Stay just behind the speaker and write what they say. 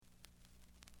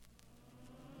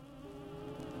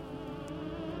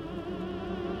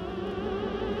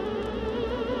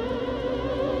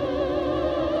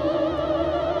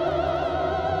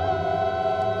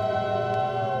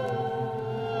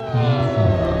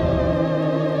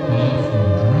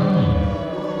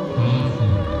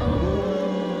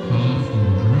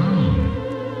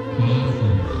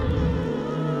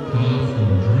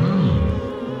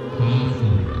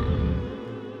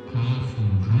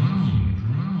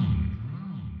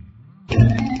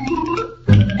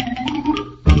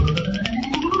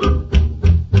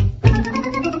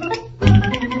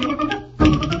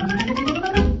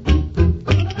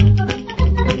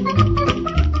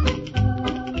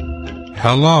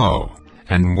Hello,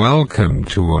 and welcome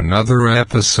to another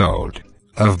episode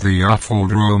of the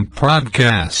Offaldrome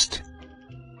podcast.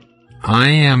 I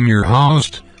am your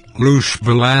host, Lush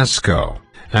Velasco,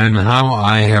 and how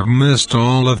I have missed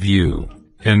all of you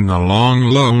in the long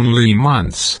lonely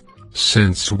months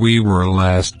since we were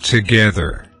last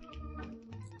together.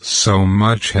 So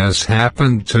much has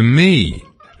happened to me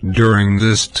during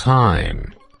this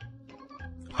time.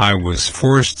 I was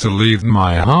forced to leave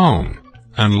my home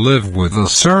and live with a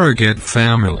surrogate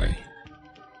family.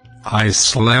 I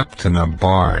slept in a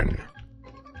barn.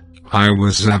 I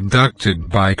was abducted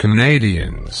by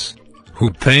Canadians,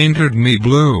 who painted me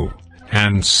blue,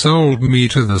 and sold me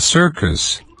to the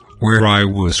circus, where I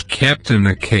was kept in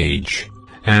a cage,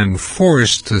 and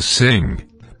forced to sing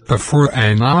before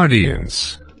an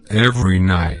audience every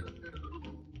night.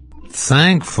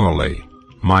 Thankfully,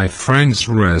 my friends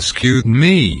rescued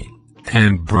me,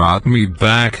 and brought me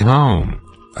back home,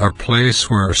 a place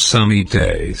where sunny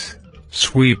days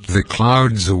sweep the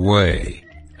clouds away,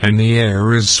 and the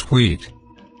air is sweet.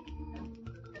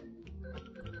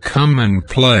 Come and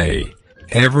play,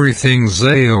 everything's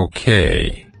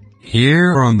a-okay,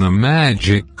 here on the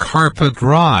magic carpet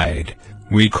ride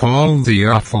we call the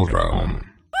Offaldrome.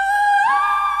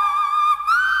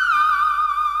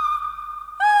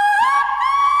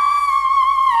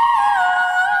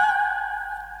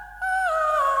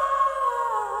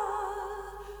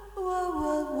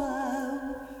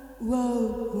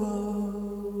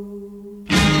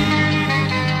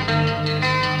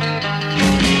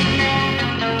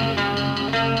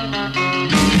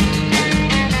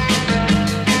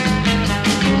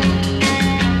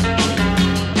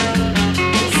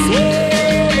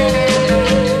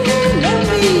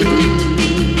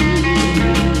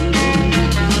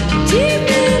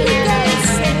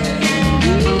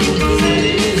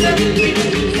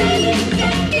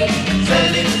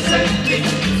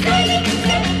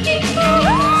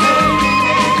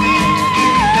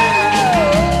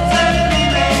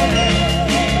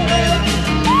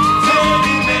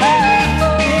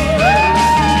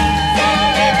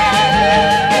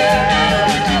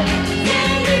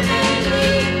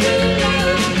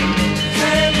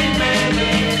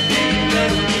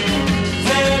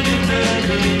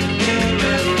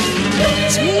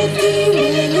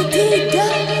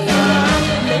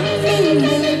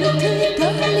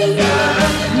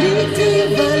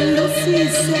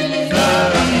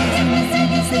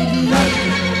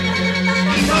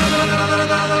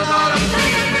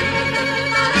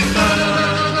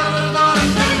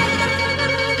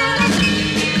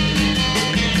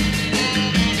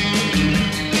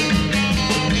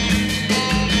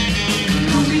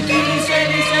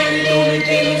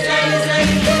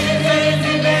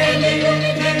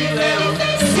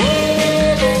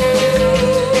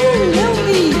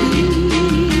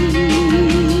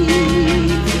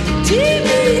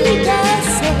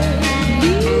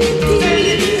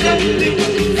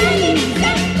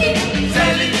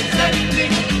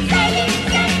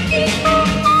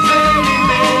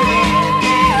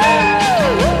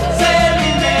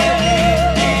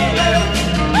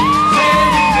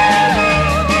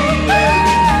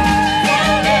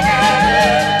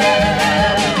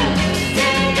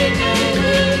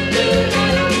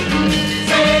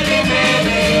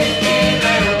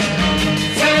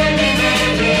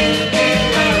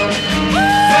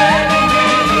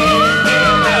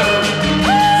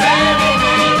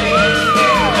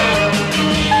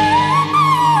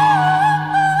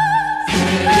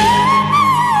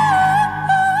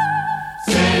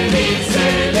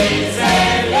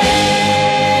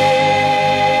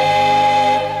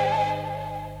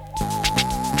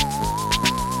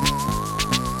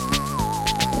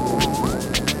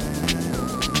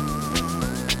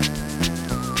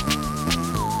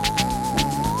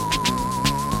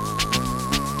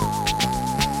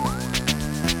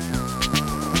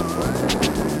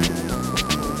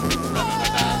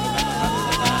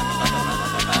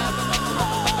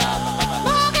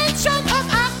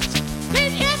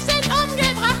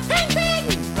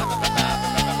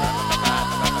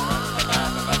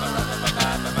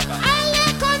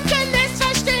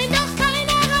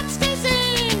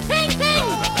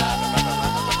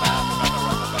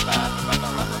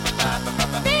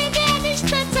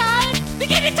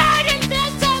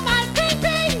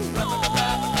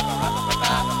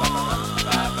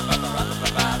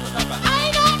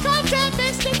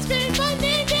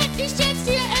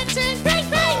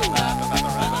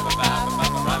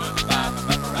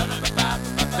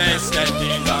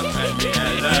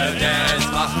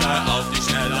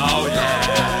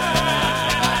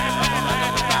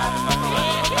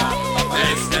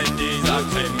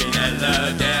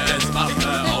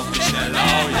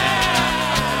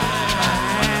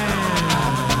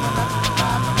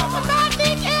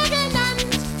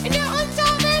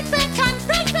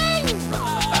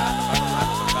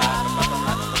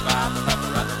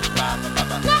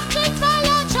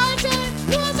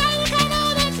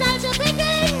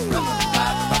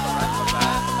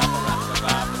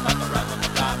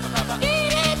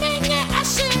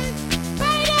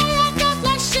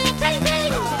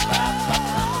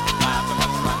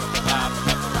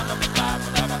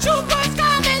 Schubers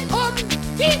kamen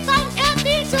die fand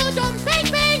viel zu dumm. Bing,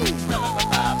 bing.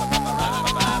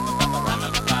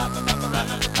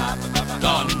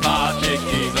 Dann war nicht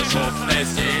dieser Schuft,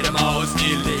 lässt jedem aus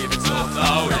die Lebensluft,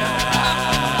 oh yeah.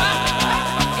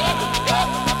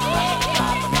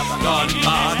 Dann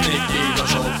war nicht dieser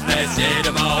Schuft, lässt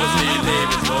jedem aus die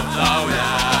Lebensluft, oh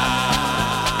yeah.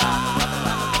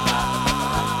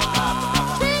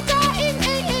 Später in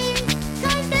L.A.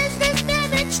 kein Business mehr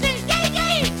mit Schnee, yay,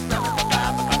 yay.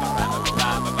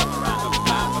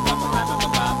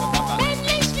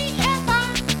 Männlich wie er war,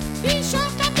 die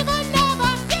Schurfklappe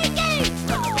wunderbar, yay, yay.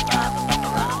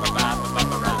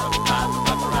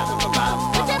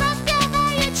 Und der Mafia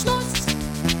war jetzt Schluss,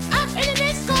 ab in den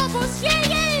Disco-Bus, yay,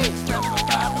 yay.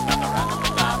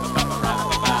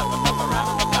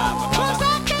 So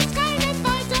sagt es keinem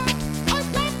weiter und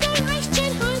bleibt nur recht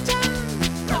schön runter.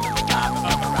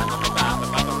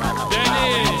 Denn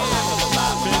ich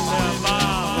bin der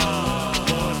wahre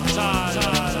und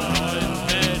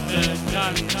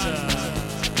weltbekannte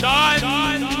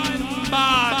Don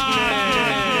Bartley.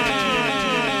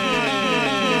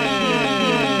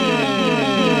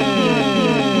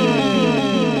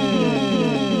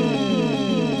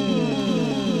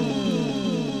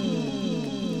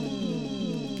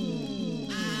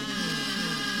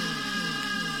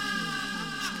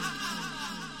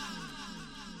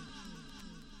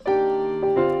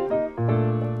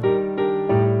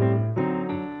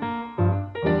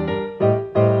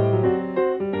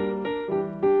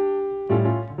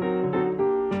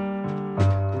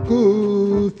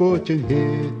 Good fortune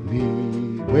hit me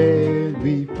when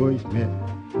we first met.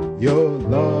 Your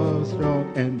love strong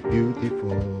and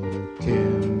beautiful,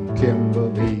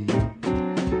 Kimberly.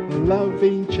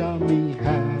 Loving, charming,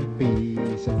 happy,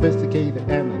 sophisticated,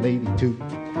 and a lady too.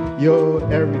 You're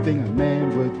everything a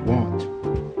man would want,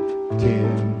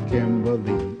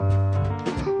 Kimberly.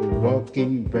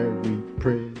 Walking very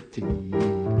pretty,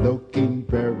 looking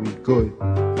very good.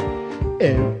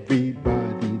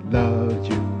 Everybody loves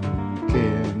you,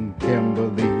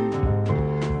 Kimberly.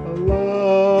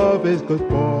 Love is good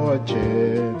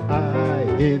fortune. I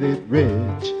hit it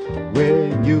rich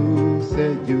when you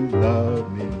said you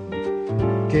love me,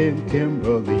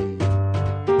 Kimberly.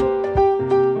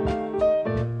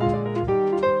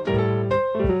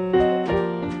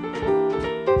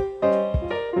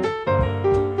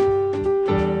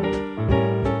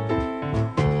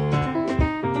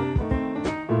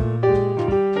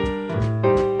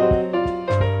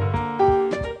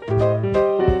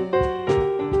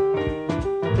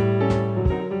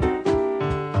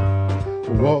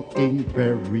 Walking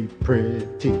very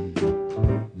pretty,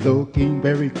 looking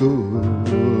very good.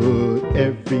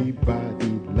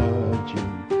 Everybody loves you,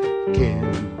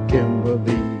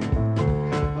 Kimberly.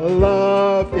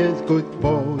 Love is good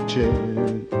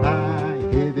fortune. I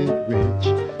hit it rich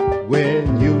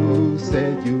when you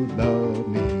said you love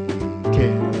me,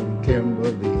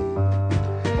 Kimberly.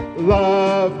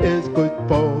 Love is good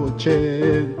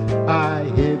fortune. I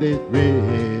hit it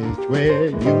rich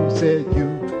when you said you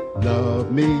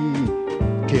love me,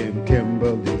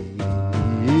 Kimberly.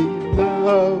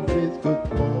 Love is good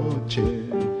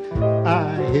fortune.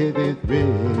 I hit it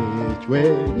rich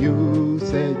when you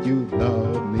said you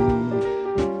love me,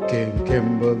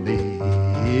 Kimberly.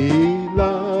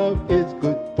 Love is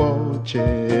good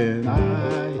fortune.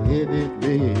 I hit it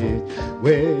rich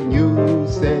when you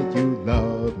said you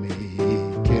love me,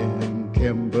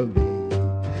 Kimberly.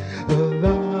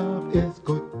 Love is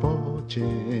good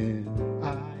fortune.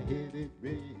 I hit it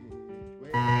rich.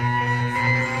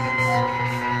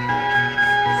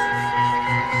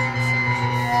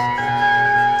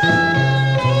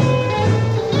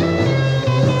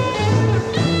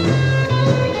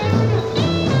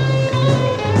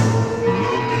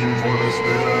 Looking for the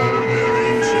spirit of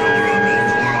bearing children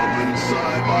before I'm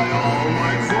inside by all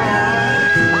my friends.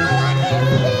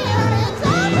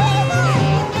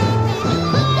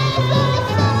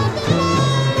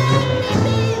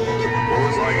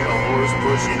 Was like a horse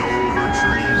pushing over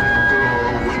trees through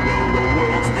a window, the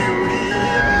world's beauty.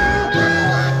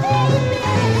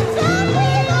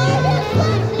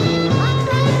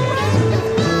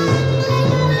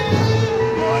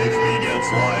 Life begets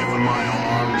life and my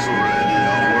arms are ready.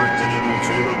 I'll work to give them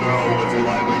to the girl with a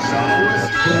lively sound.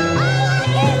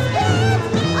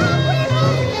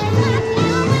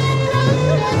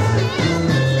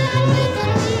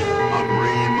 I'm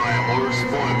bringing my horse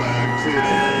boy back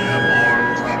today. I'm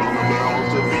armed right on the barrel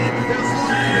to feed his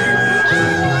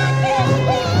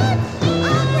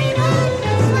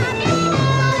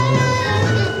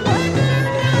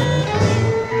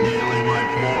Kneeling my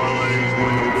poor legs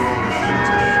when the girl back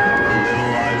today. Her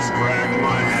little eyes crack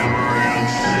my head.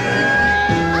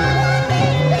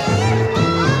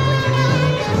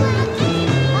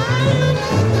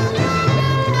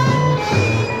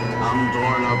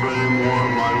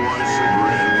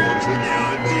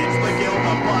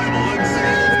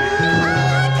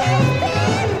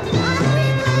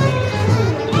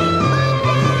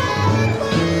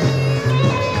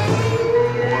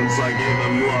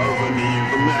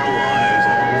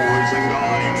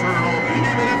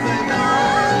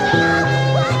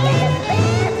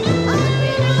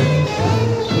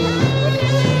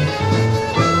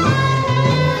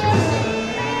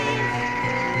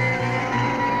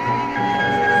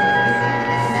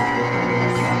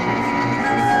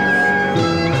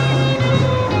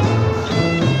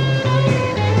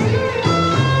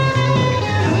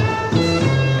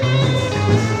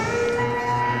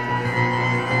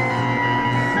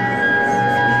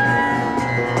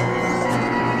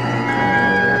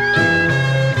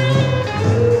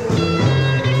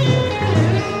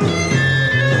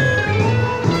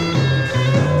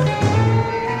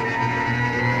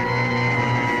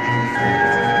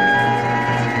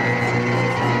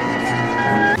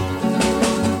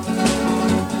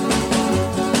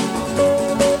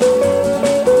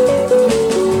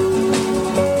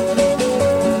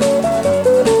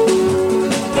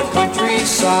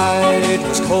 It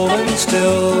was cold and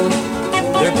still.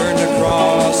 There burned a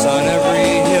cross on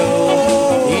every hill.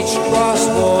 Each cross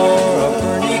wore a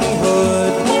burning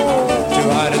hood to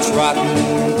hide its rotten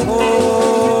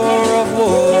core of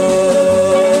wood.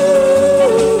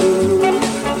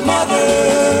 Mother,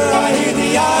 I hear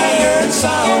the iron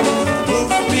sound,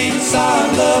 hoof beats on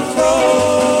the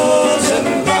frozen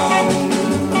ground.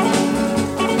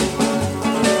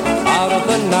 Out of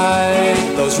the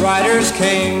night, those riders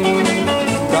came.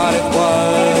 God, it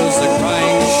was the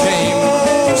crying shame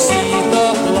to see the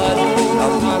blood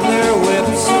upon their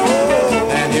whips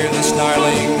and hear the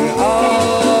snarling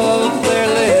of their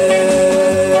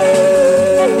lips.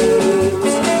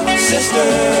 Sister,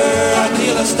 I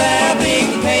feel a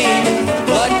stabbing pain.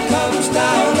 Blood comes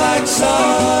down like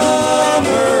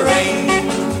summer rain.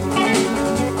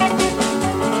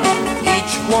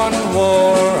 Each one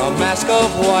wore a mask of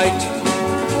white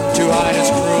to hide his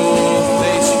cruel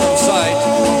face from sight,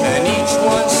 and each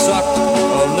one sucked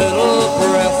a little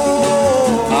breath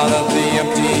out of the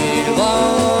empty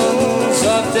lungs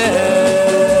of death.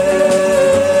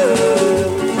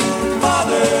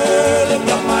 Father, lift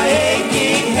up my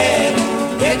aching head.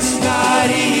 It's not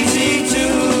easy to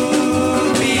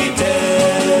be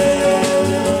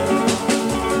dead.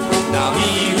 Now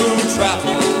he who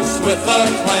travels with a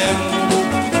clan,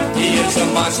 he is a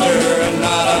monster and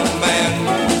not a man.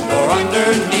 For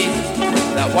underneath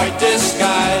that white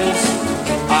disguise,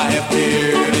 I have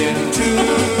peered into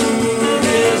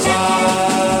his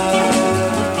eyes.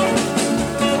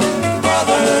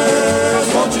 Brothers,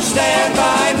 won't you stand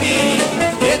by me?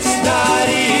 It's not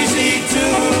easy to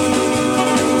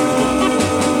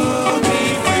be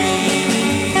free.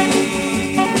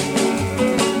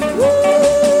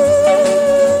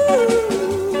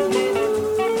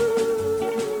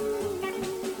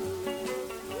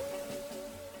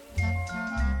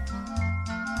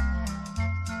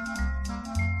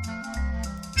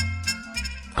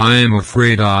 I am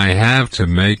afraid I have to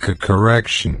make a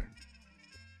correction.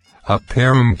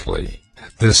 Apparently,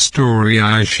 the story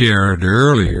I shared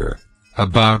earlier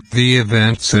about the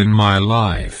events in my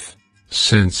life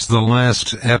since the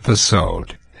last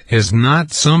episode is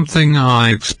not something I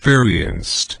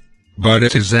experienced, but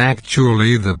it is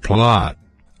actually the plot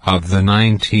of the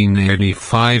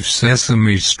 1985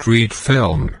 Sesame Street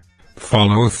film,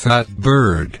 Follow That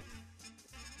Bird.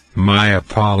 My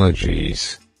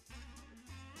apologies.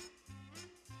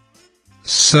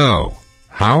 So,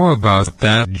 how about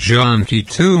that jaunty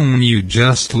tune you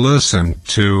just listened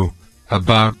to,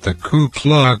 about the Ku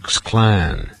Klux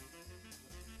Klan?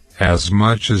 As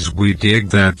much as we dig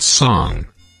that song,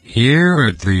 here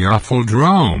at the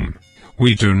Offaldrome,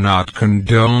 we do not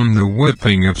condone the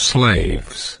whipping of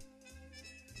slaves.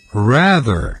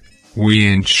 Rather, we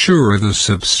ensure the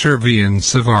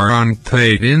subservience of our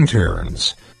unpaid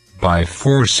interns, by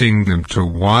forcing them to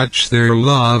watch their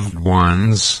loved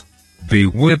ones be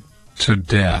whipped to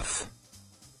death.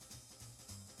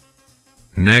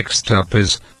 Next up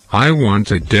is I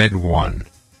Want a Dead One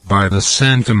by the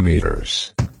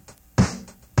Centimeters.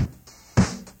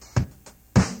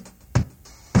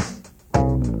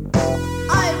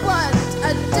 I want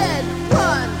a dead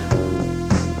one,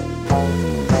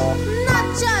 not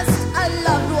just a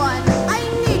loved one. I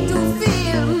need to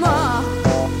feel more.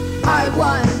 I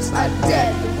want a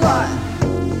dead one.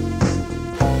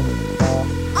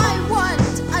 I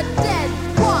want a dead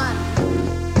one,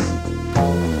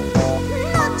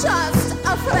 not just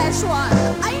a fresh one.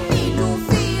 I need to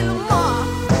feel more.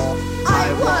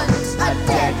 I want a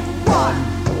dead one.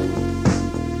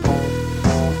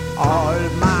 All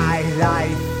my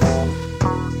life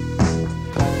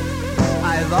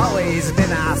I've always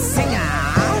been a singer.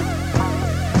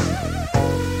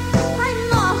 I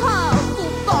know how to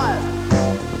talk.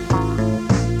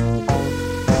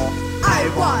 I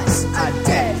was a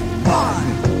dead one.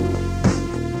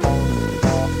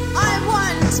 I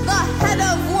want the head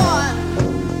of one,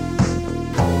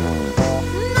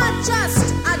 not just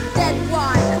a dead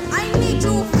one. I need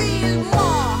to feel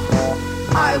more.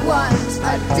 I want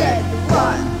a dead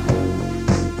one.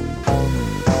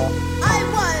 I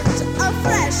want a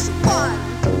fresh one,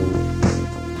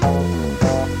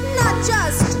 not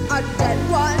just a dead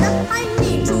one. I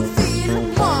need to feel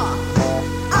more.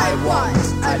 I want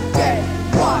a dead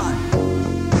one.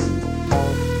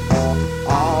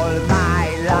 All my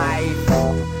life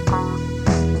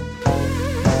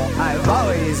I've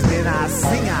always been a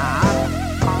singer.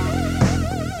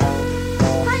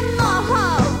 I know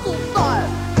how to talk.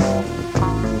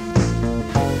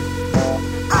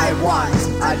 I want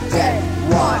a dead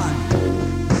one.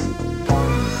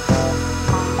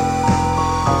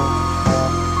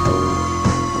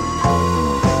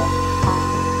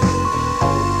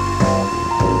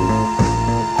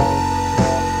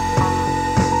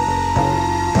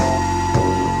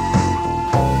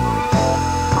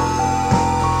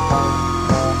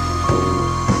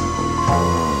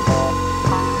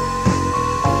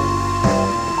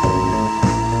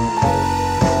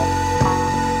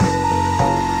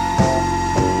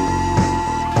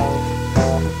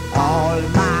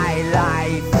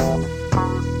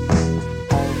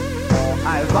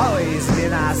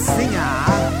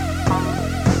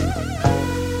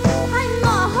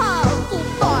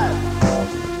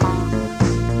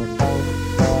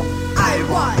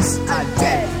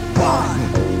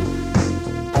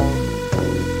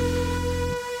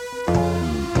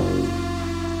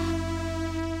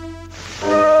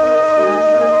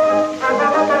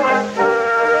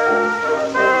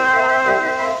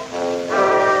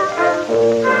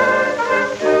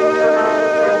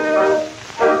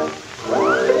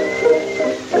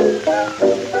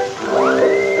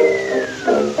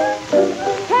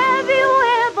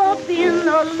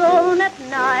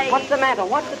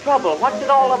 what's the trouble? What's it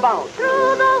all about?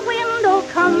 Through the window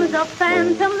comes a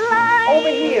phantom light. Over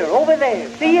here, over there.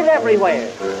 See it everywhere.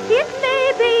 It may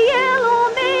be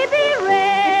yellow, may be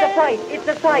red. It's a sight, it's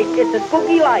a sight, it's a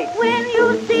spooky light. When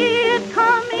you see it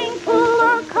coming, pull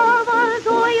the covers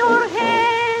over your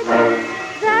head.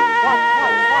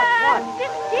 That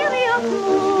mysterious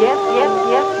moon. Yes.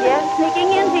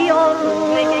 Sneaking into your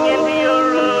room.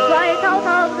 Right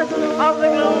out of the gloom.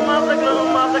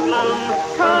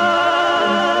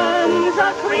 Tongues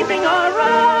are creeping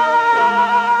around.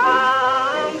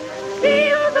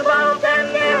 Steals about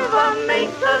and never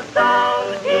makes a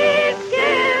sound. It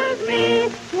scares me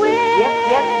when Yes.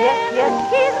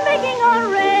 he's making a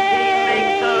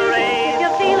raid. If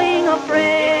you're feeling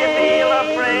afraid,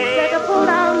 better pull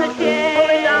down the shade. Pull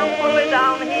it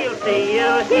down, he'll see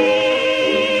you.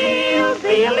 He'll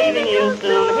be leaving you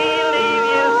soon. He'll leave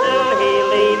you soon. He'll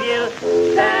leave you.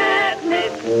 That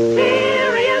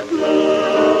mysterious moon.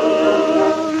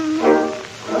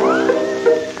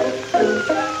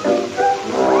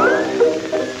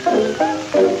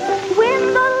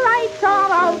 When the lights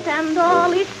are out and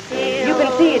all is still, You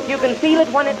can see it, you can feel it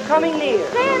when it's coming near.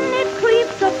 then it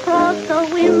creeps across the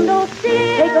window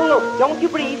sill. Take a look, don't you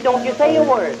breathe, don't you say a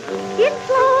word. It's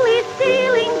slowly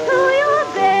stealing to your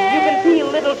bed. You can feel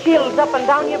little chills up and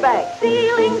down your back.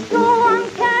 Feeling so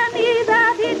uncanny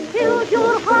that it fills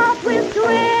your heart with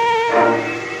dread.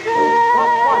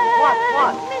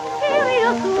 What?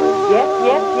 Mysterious moon. Yes.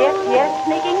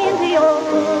 Sneaking into your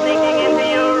room.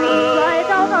 Right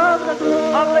out of the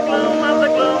gloom.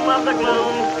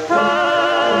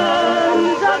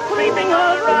 Tongues are creeping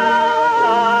around.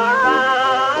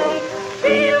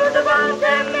 Feels about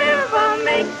and never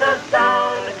makes a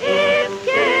sound. It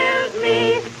scares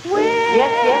me when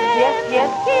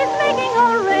Yes. he's making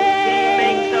a raid.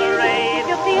 If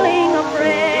you're feeling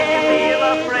afraid,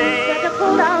 better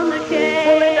pull down the shade.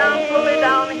 Pull it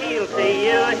down, he'll see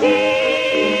you.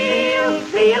 He'll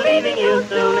be leaving you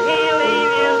soon. He'll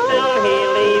leave you soon.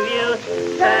 He'll leave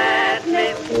you. That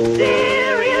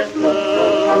mysterious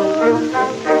moon.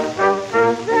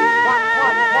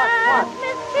 That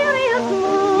mysterious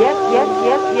moon. Yes.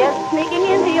 Sneaking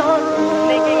into your room.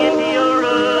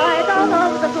 Right out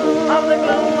of the gloom.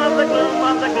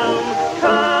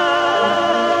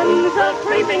 Tongues are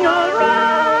creeping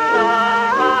around.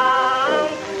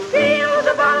 Steals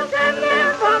about and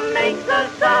never makes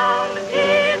a sound.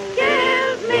 It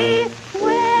scares me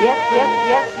when Yes.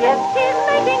 he's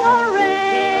making a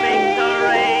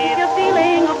raid. If you're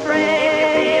feeling afraid,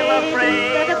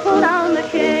 better pull down the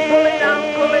shade. Pull it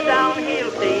down,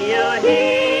 he'll see you.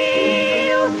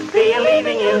 He'll be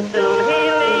leaving you soon.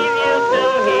 He'll leave you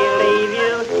soon. He'll leave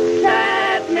you.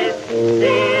 That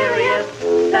mysterious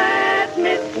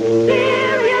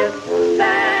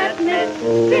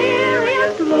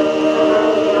moon.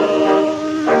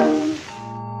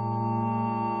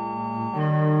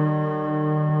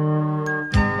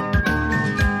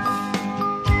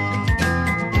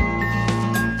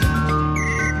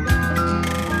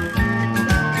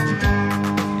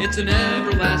 It's an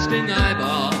everlasting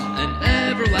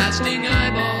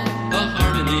eyeball, the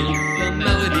harmony, the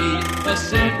melody, the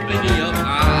symphony of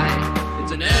I.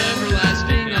 It's an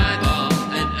everlasting eyeball,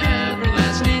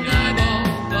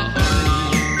 the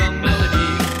harmony, the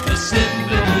melody, the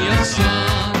symphony of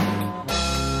song.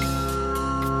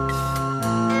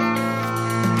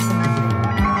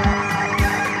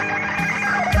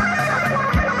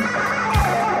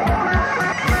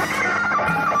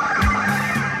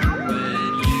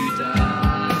 When you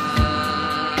die,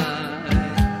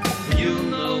 you'll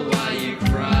know why you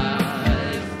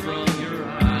cried from your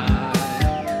eye.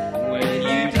 When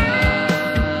you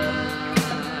die,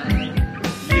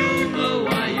 you'll know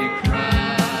why you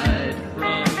cried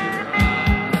from your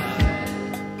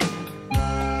eye.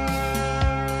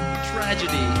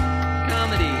 Tragedy,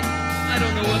 comedy, I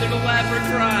don't know whether to laugh or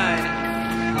cry.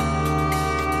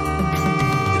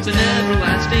 It's an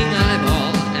everlasting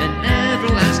eyeball,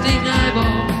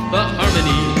 the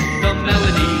harmony, the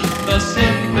melody, the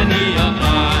symphony of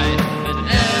I. An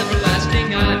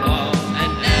everlasting eyeball,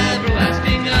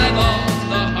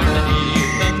 the harmony,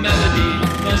 the melody,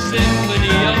 the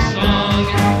symphony of song.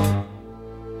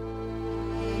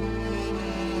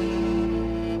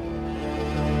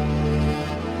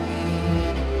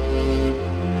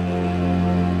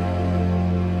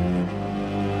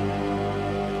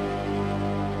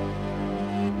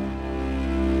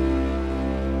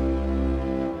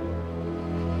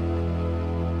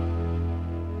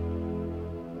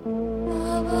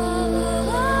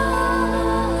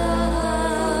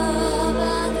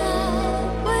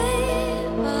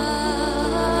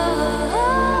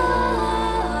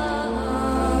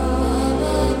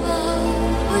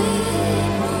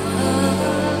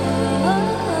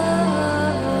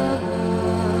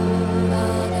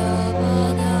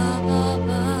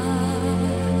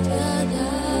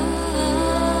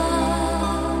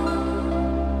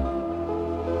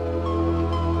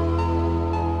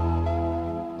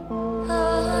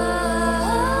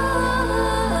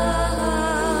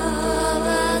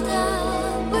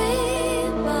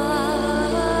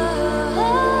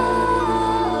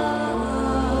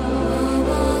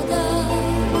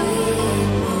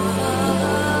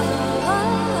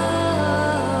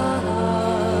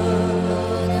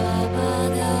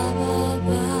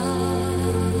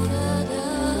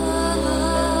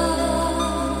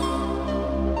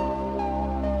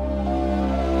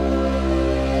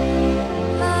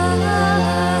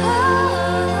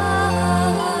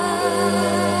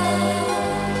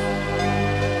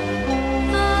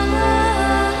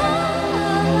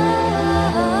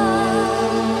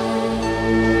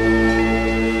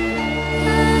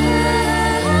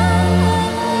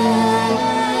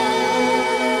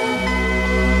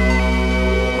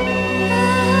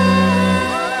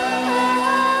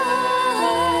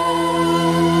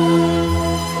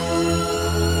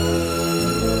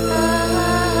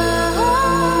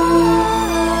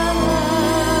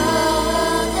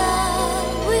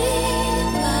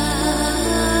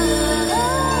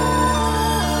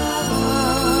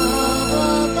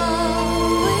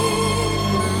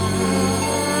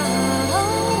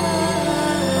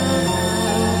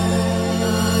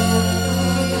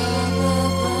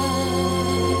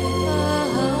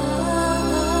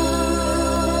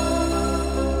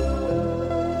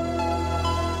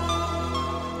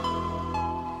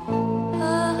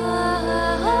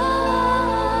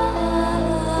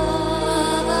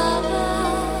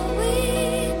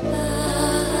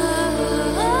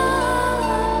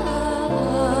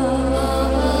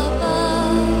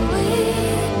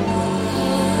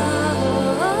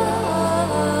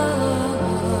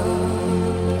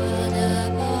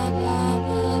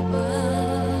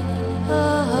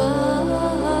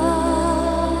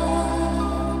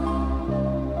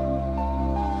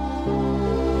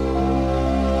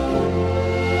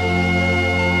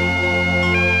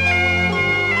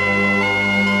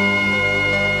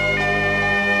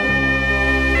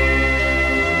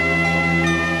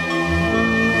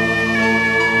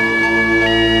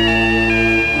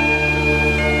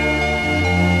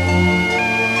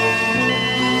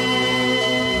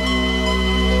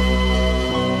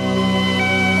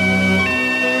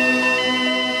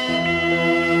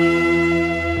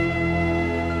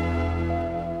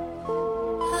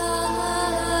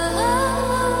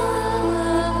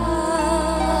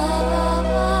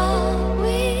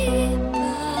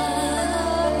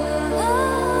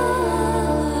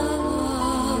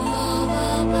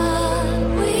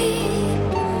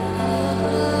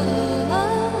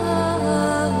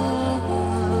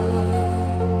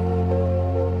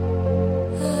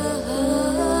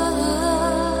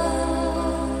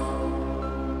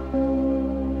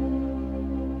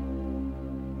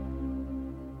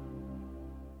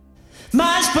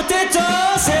 Mashed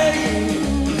potatoes, hey,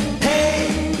 hey,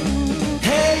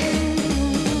 hey,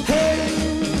 hey,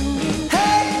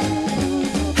 hey,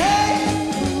 hey,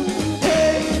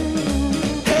 hey,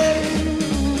 hey,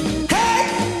 hey,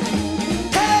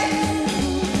 hey,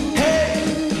 hey,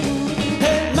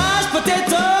 hey, mashed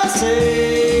potatoes,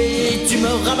 hey, tu me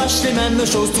rabâches les mêmes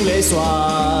choses tous les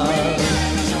soirs.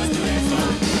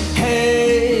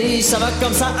 Hey, ça va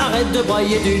comme ça, arrête de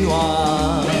broyer du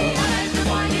noir.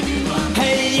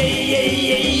 Hey, hey,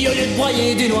 hey, hey, au lieu de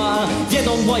broyer du noir, viens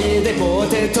donc broyer des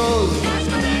potatoes.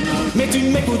 Mais tu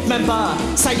ne m'écoutes même pas,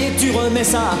 ça y est, tu remets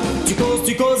ça. Tu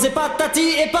causes et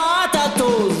patati et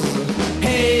patatos.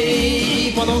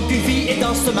 Hey, pendant qu'une fille est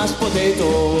dans ce mashed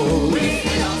potato.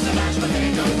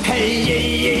 Hey,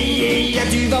 hey, hey, hey,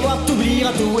 tu vas voir,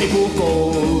 t'oublieras tout et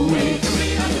pourquoi.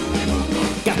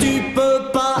 Car tu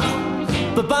peux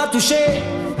pas toucher,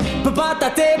 peux pas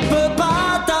tâter, peux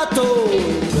pas tâteau.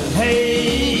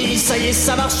 Hey, ça y est,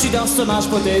 ça marche, tu danses ce mashed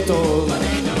potato.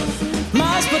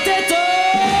 Mashed potato.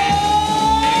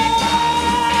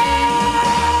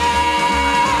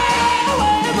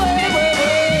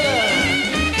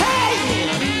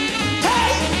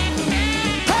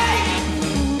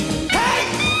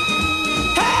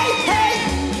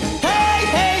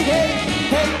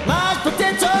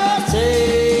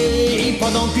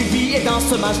 Dans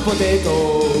ce mashed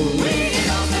potato.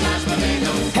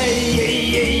 Hey,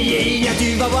 hey, hey, hey,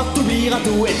 tu vas voir, t'oublieras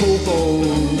tout et popo.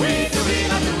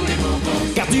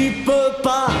 Car tu peux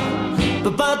pas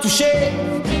toucher,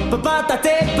 peux pas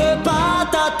tâter, peux pas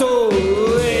tâteau.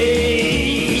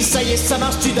 Hey, ça y est, ça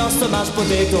marche, tu danses ce mashed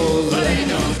potato.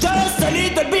 Just a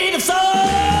little bit of soul.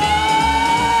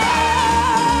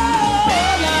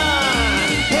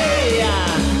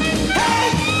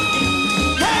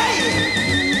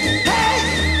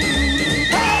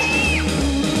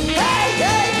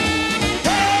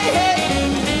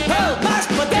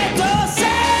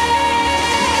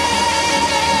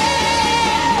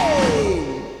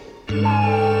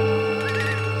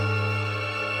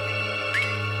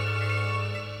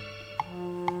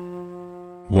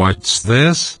 What's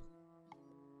this?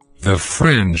 The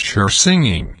French are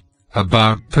singing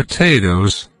about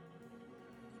potatoes.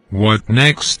 What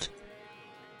next?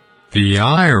 The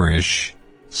Irish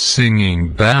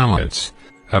singing ballads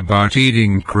about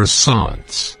eating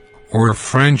croissants, or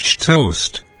French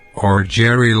toast, or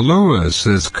Jerry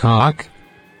Lewis's cock.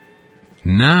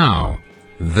 Now,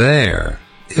 there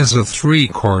is a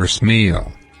 3-course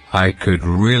meal I could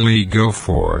really go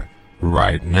for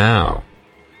right now.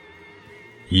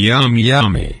 Yum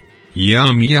yummy,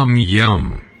 yum yum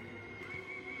yum.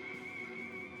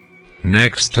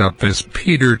 Next up is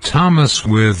Peter Thomas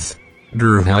with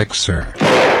Der Hexer.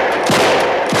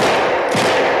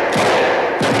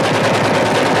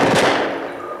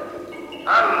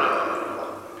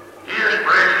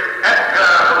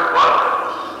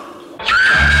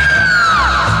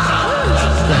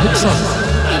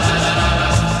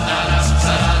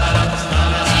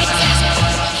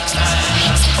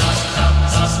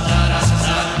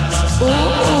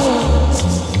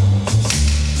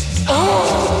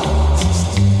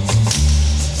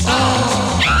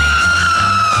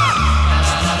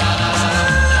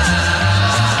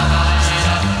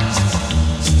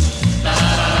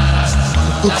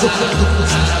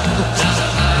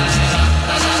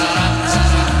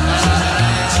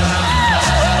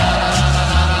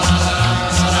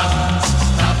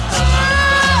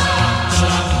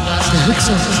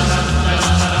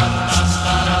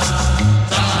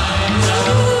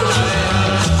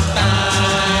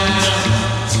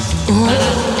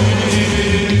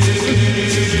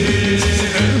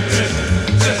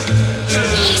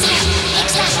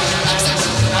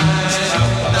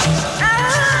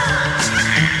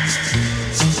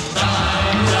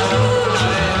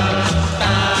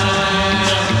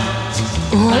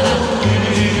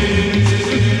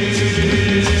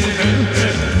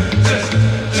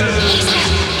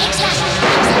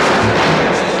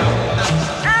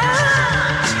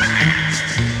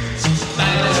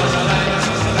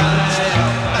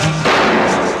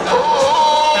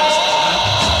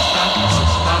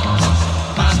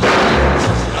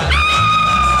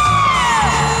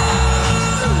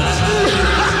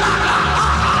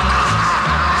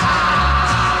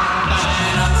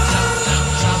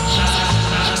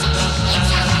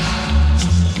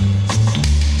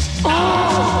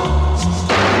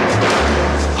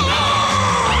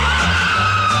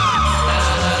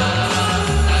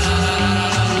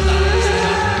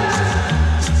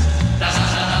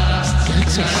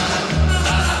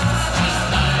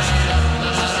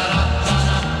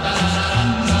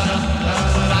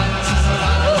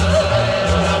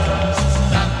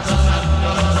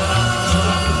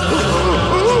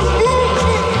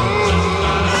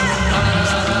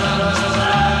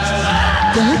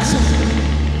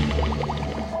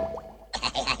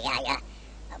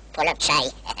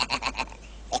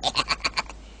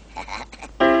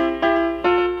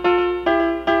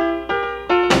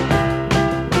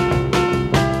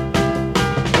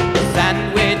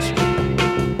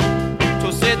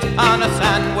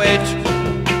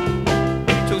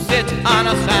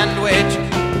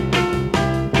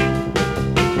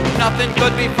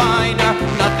 could be finer,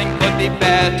 nothing could be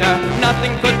better,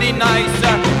 nothing could be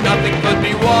nicer, nothing could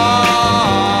be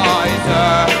wiser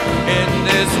in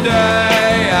this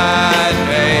day and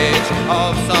age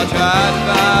of such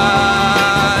advance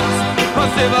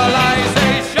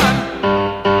civilization.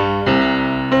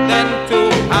 Then to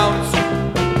pounce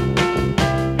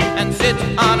and sit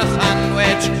on a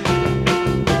sandwich,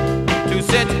 to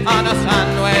sit on a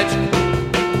sandwich.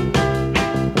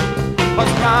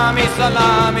 Pastrami,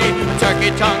 salami,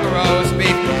 turkey tongue, roast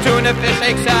beef, tuna fish,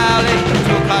 egg salad,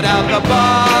 to cut out the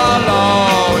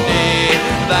bologna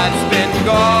that's been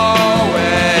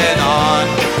going on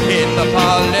in the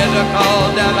political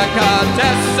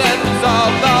delicatessens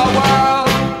of the world.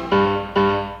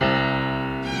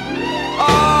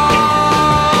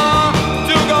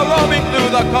 To go roaming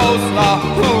through the coastline,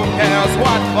 who cares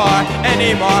what for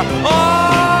anymore?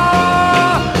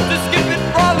 To skip and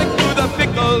frolic through the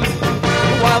pickles,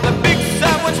 while the big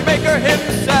sandwich maker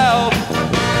himself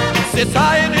sits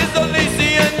high in his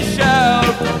Elysian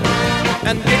shelf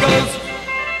and giggles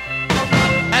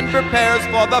and prepares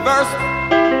for the verse.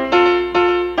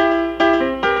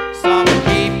 Some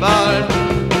people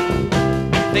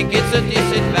think it's a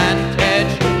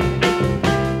disadvantage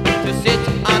to sit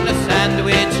on a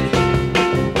sandwich,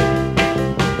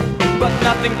 but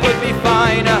nothing could be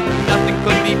finer, nothing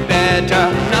could be better,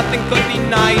 nothing could be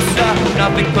nicer,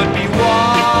 nothing could be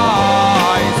wiser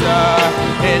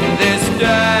in this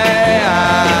day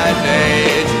and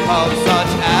age of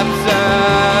such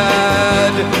absurd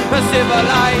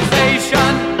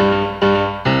civilization.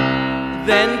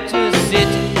 Then to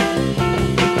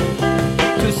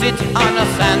sit on a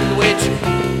sandwich,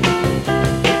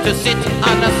 to sit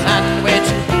on a sandwich,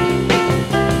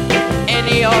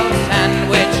 any old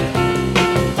sandwich,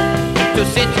 to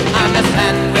sit on a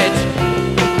sandwich,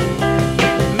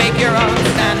 make your own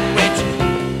sandwich,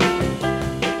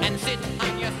 and sit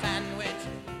on your sandwich.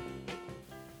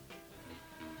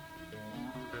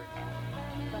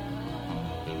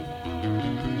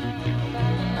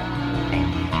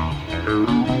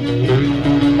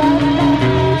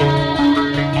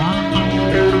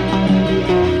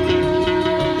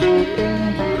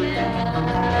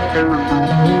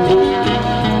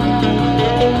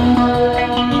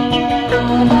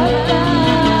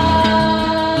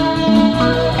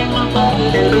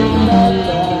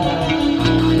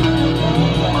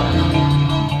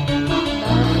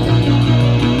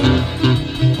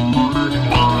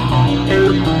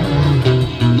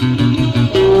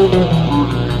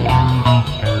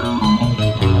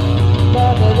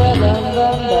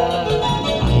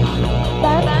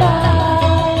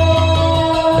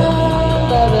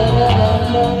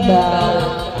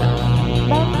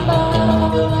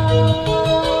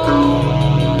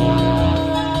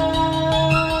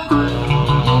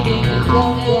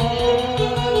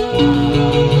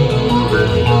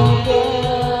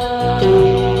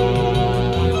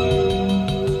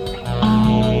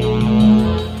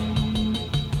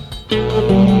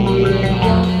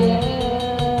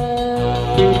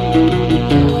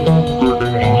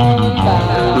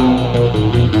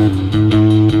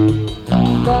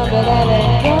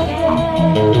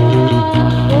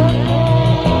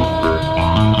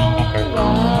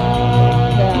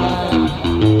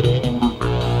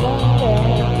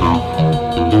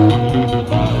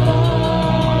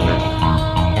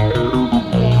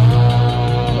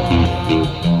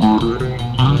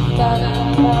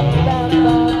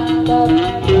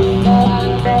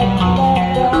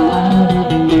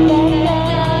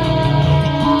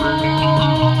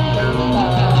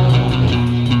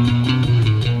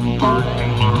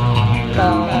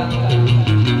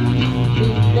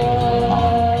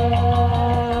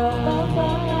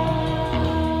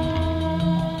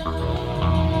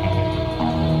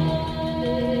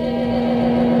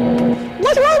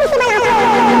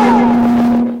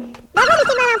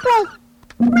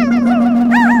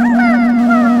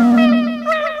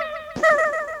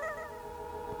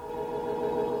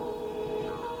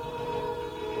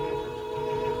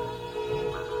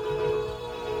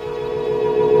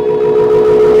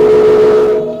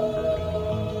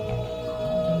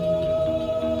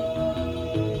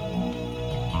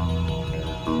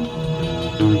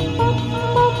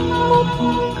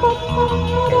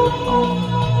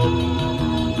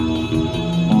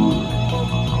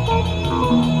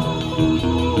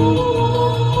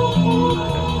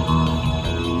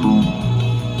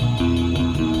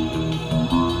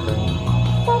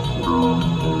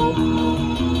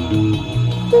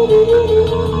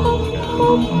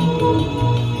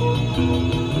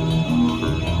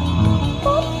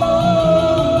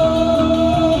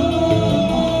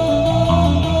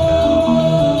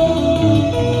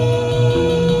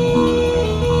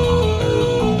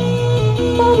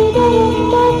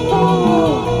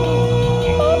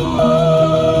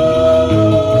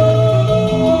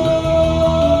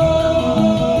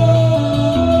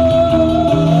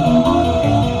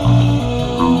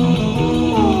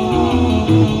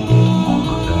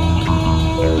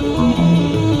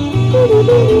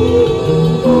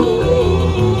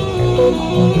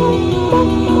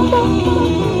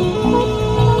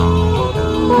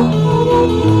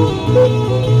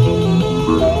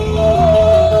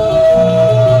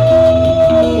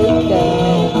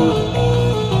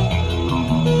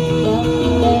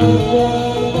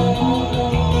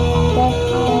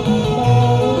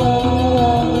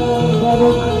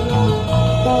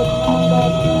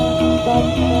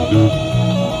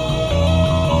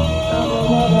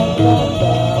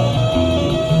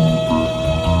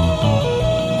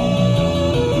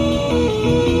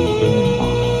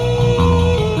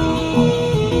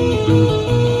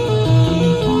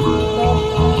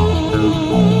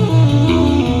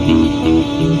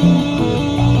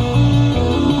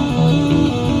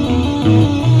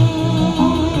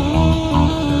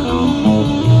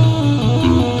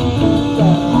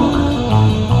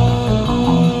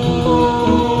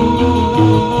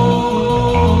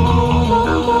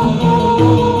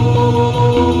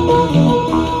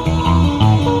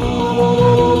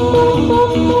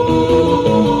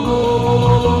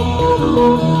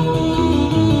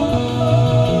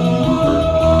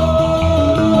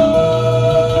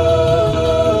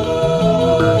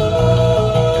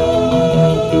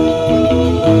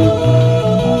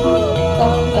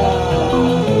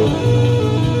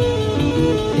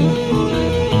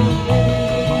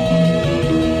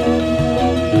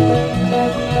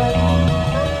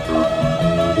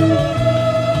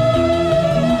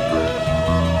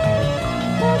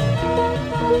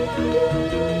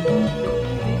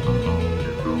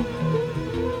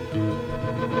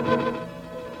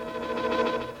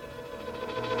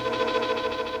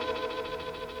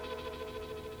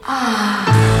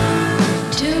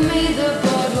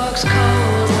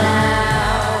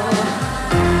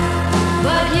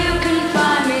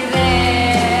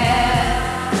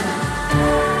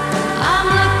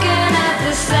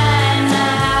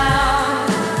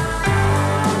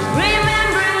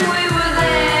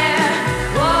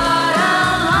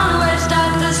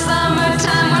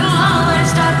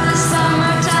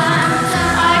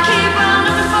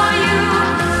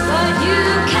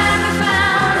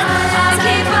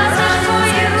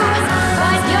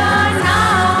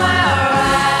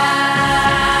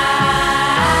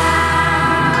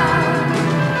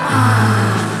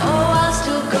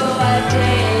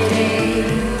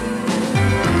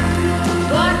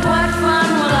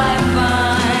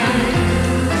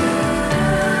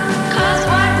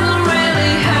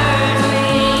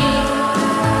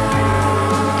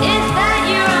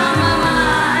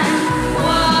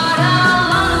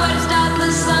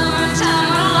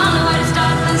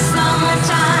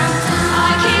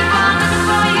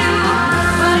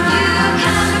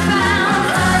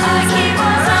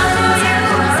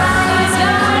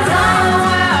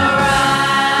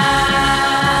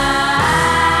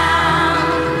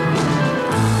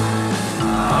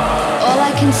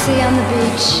 See on the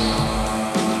beach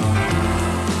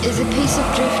is a piece of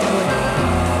driftwood,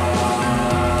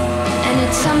 and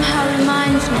it somehow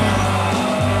reminds me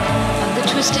of the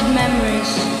twisted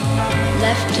memories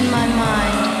left in my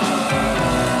mind.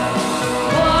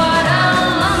 What a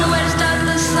long way to start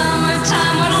the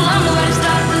summertime, what a long way to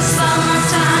start the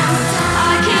summertime.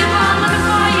 I keep on looking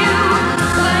for you,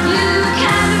 but you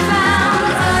can't be found.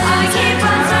 I keep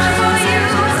on searching for you,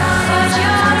 but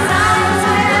you're not there.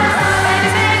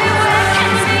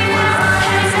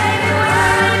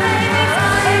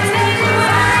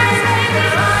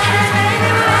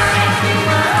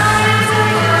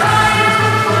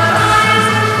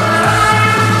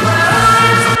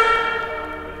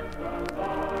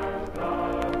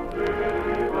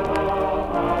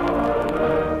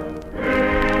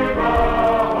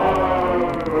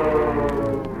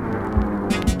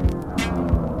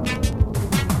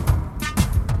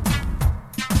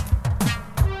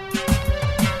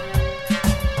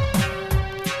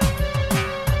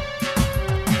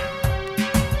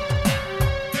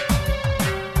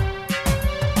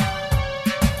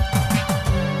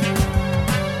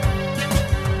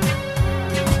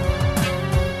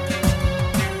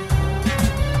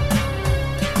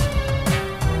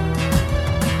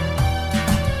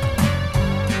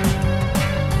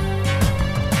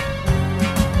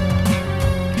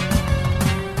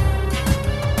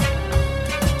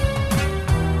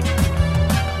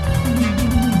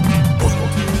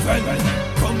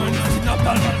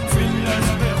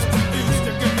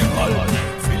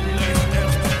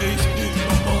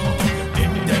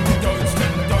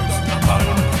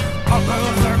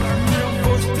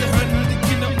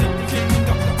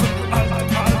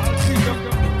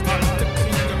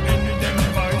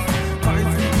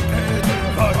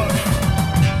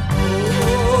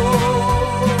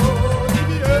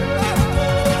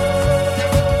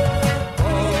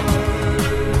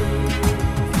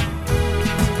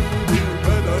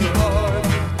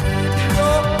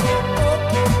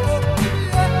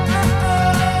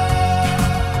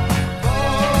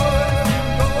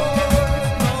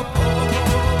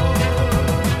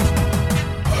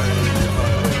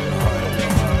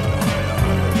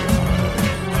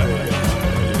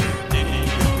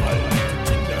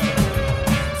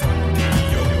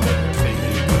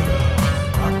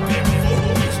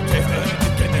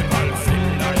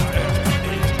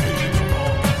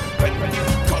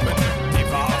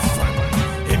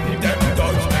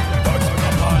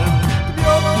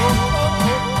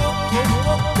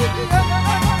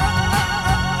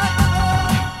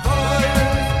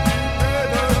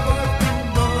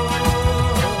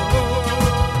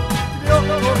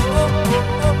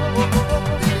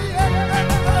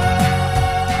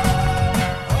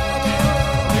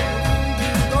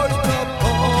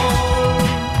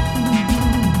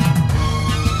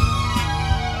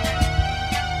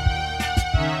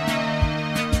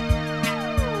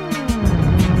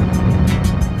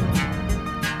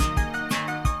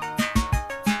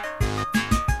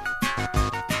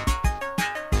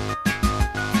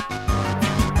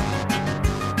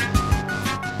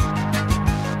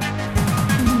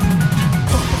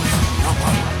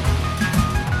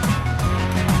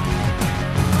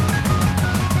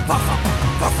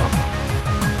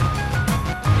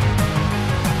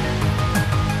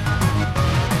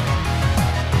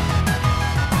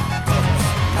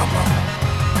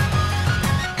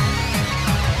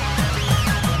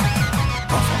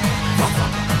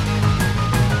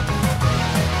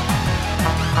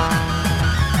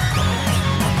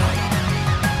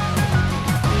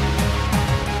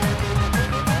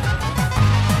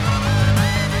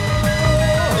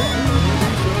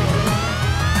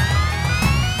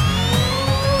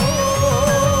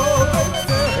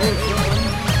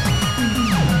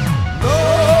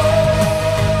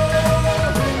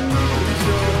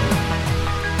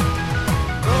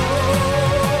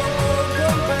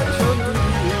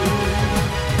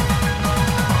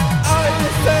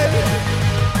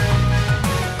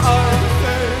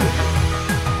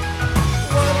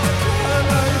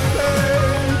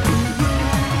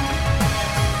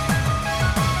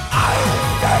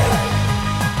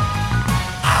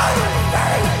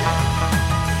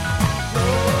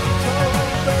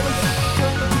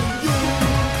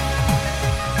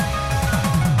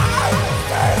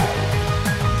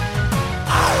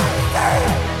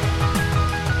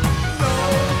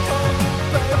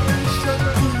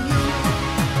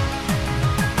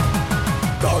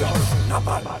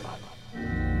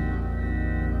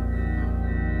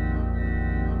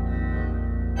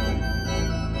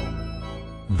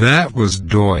 That was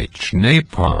Deutsch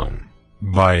Napalm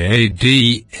by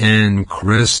A.D.N.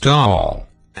 Crystal,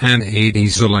 an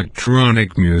 80s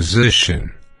electronic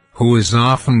musician who is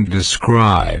often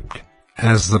described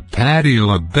as the Patti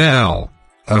LaBelle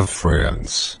of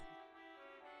France.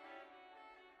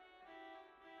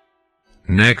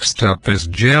 Next up is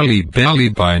Jelly Belly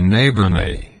by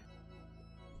Nebony.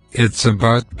 It's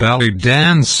about belly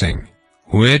dancing,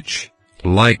 which,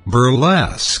 like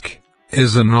burlesque,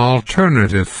 is an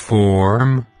alternative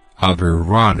form of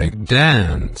erotic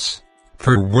dance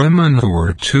for women who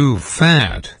are too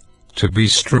fat to be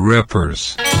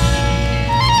strippers.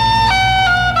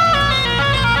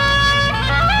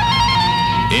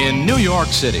 In New York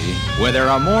City, where there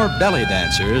are more belly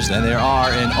dancers than there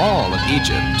are in all of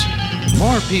Egypt,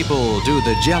 more people do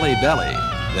the jelly belly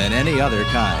than any other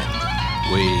kind.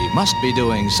 We must be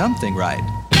doing something right.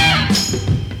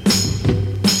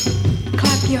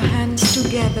 Clap your hands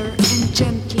together and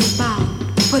gently bow.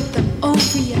 Put them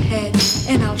over your head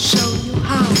and I'll show you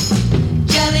how.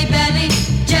 Jelly belly,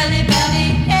 hey, yeah. Jelly belly,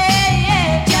 hey,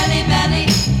 yeah. Jelly belly,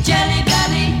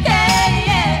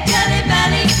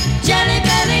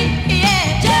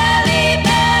 yeah. Jelly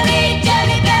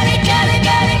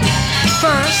belly.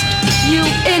 First, you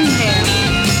inhale.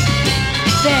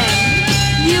 Then,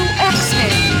 you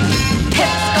exhale.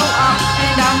 Hips go up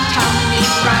and down, tummy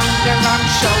round and round,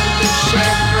 shoulders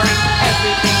shivering,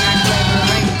 everything I'm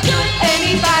quivering.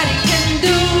 Anybody can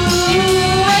do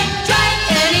it. Try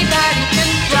it. Anybody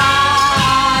can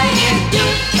try it.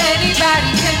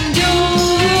 Anybody can do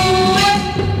it.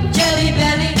 Jelly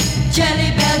belly,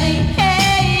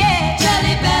 hey, yeah.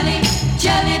 Jelly belly,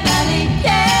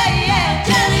 yeah, yeah.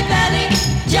 Jelly belly,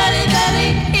 yeah. Jelly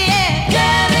belly.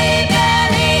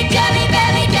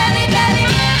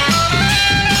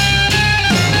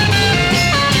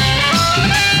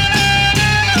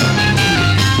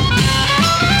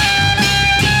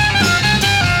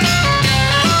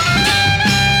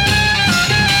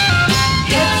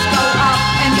 Hips go up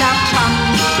and down,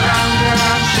 tummy round and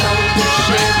round, shoulders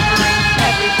shivering,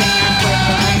 everything I'm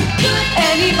quivering.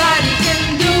 Anybody can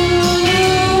do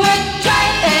it. Try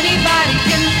it. Anybody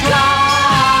can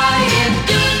try it.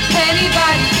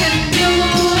 Anybody can do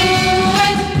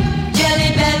it. Jelly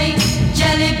belly,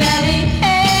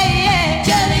 hey, yeah.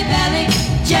 Jelly belly,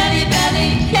 hey, yeah. Jelly belly,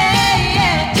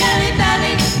 yeah.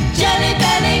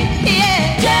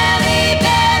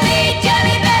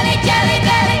 Jelly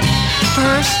belly.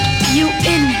 First, you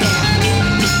inhale.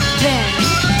 Then,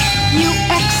 you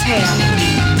exhale.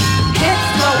 Hips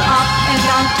go up and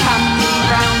down, tummy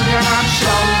round and round,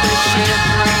 shoulders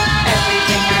shivering,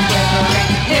 everything I'm quivering.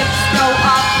 Hips go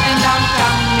up and down,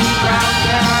 tummy round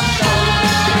and round,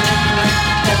 shoulders shivering,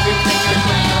 everything I'm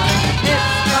quivering.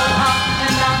 Hips go up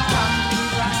and down, tummy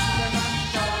round and round,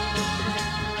 shoulders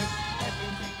shivering, everything I'm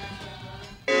quivering.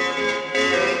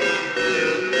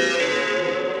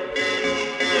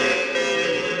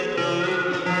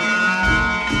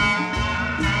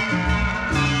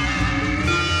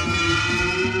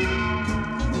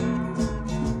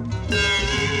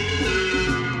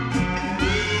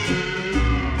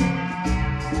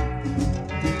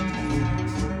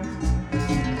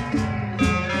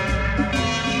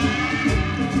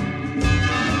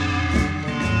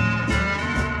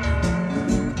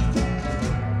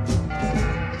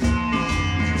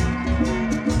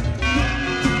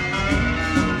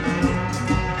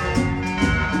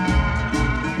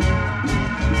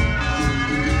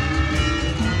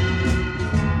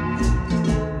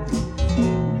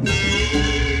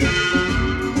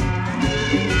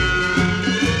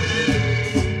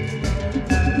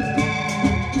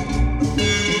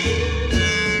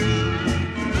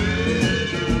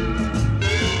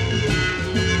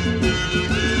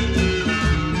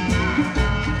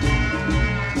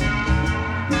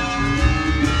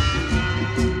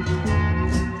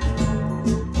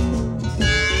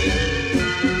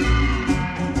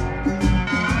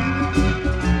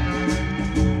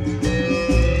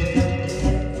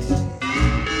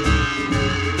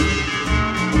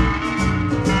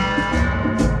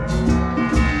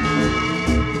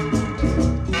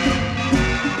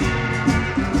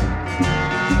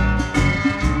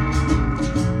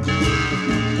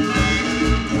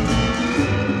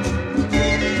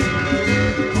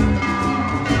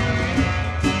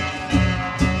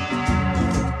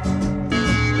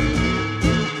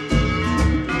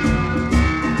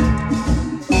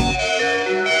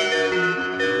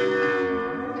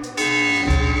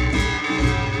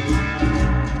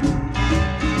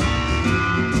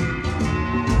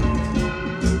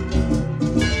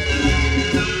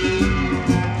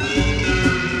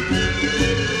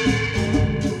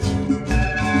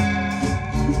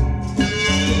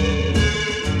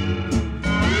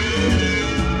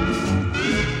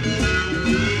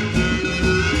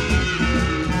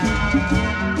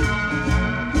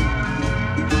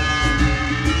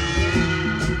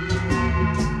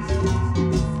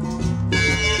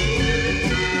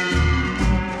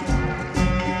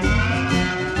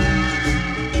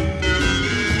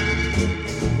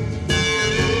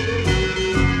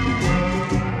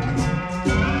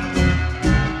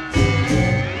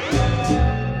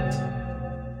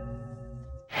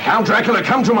 Count Dracula,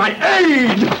 come to my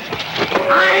aid!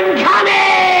 I'm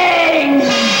coming!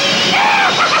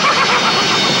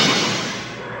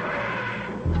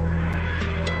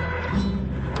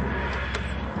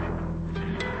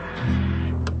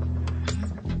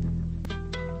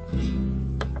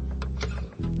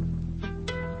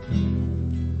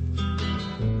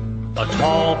 A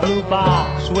tall blue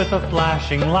box with a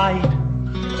flashing light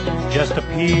just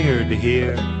appeared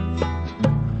here,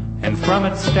 and from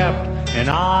it stepped an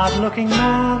odd-looking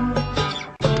man.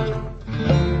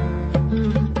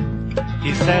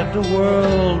 He said the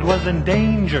world was in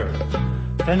danger,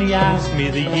 then he asked me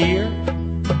the year.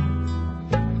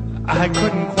 I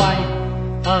couldn't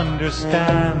quite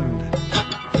understand.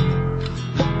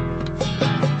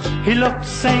 He looked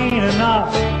sane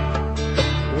enough,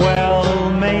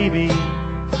 well, maybe,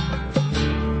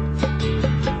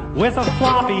 with a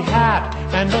floppy hat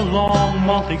and a long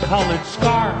multicolored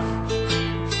scarf.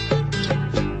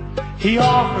 He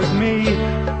offered me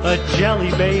a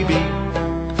jelly baby,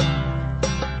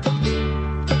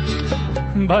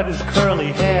 but his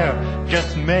curly hair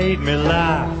just made me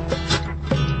laugh.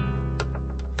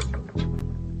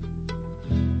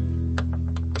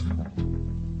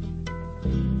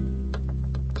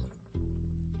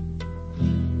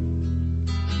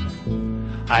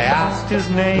 I asked his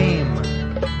name,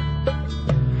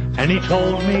 and he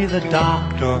told me the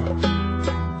doctor,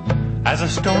 as a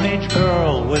Stone Age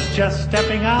girl was just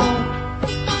stepping out.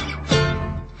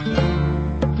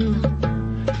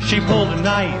 She pulled a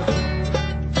knife,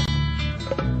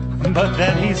 but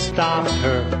then he stopped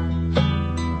her.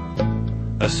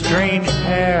 A strange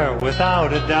pair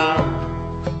without a doubt.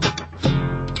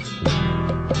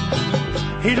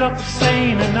 He looked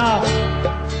sane enough,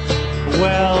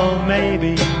 well,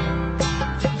 maybe,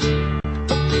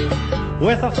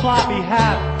 with a floppy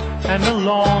hat and a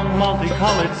long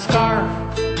multicolored scarf.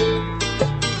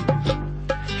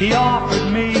 He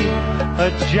offered me a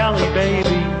jelly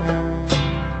baby,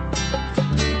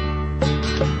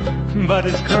 but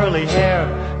his curly hair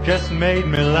just made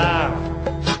me laugh.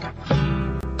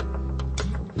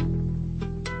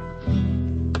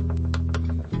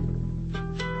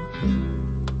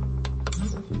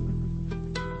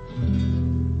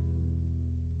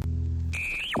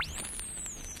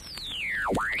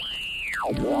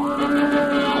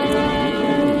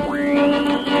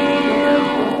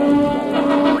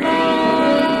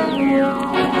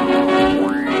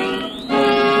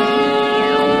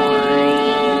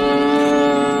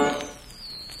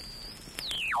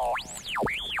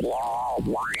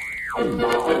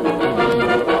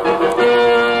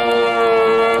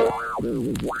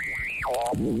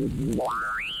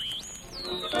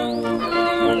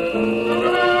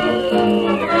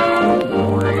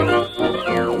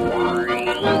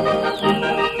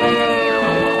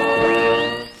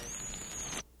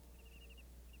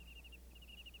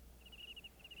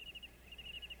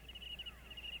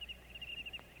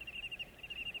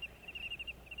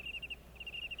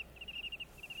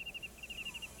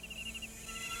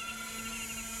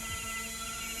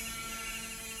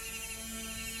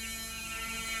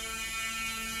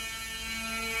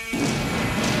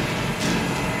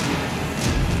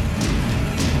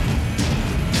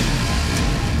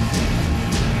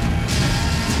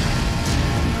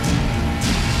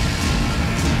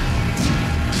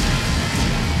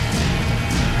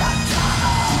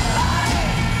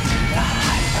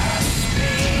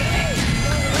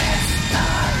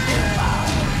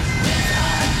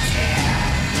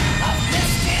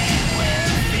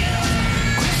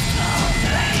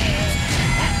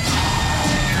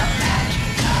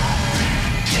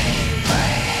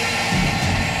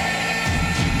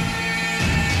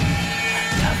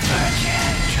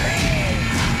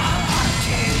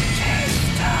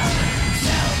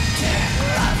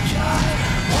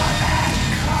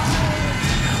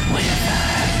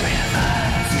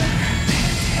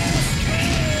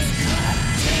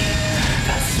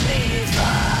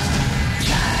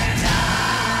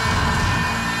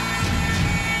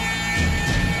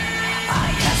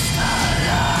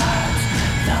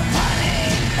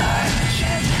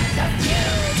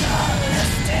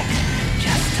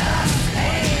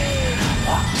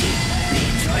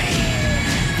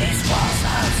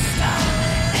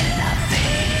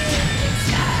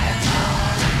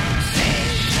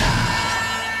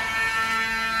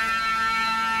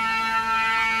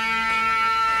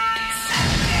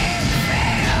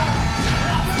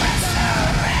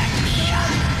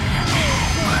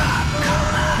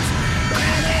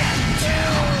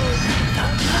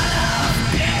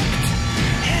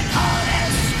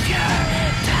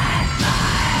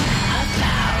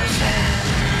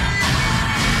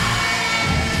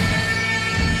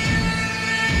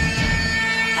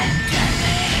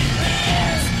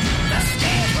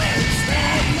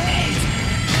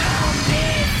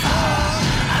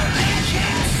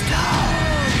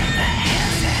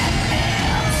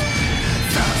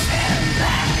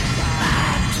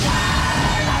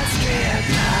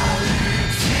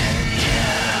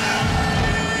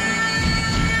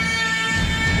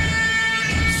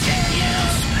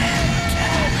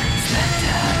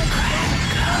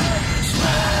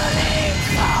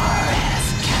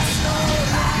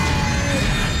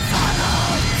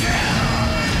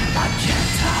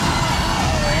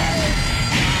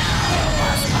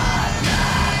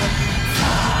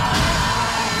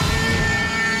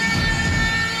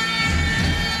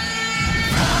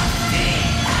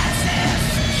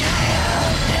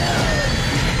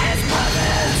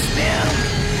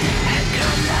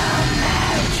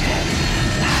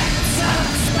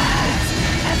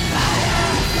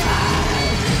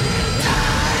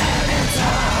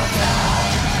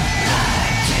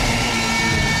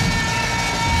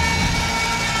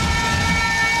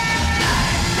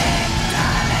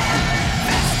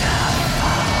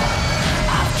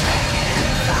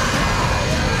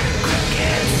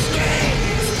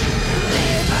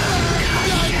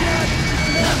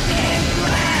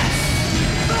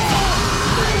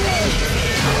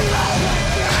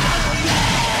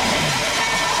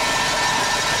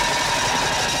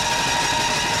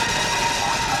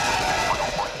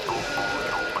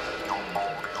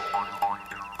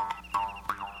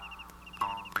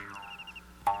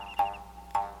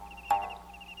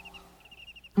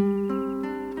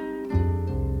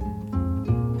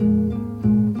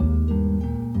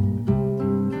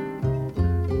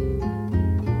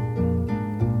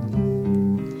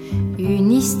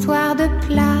 histoire de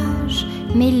plage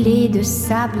mêlée de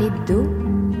sable et d'eau.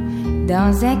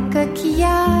 Dans un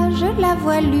coquillage, la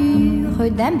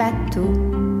voilure d'un bateau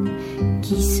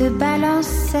qui se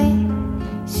balançait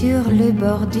sur le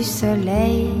bord du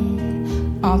soleil,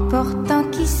 emportant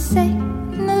qui sait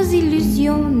nos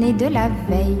illusions nées de la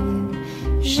veille.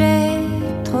 J'ai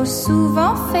trop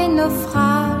souvent fait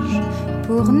naufrage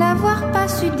pour n'avoir pas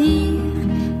su dire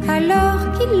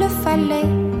alors qu'il le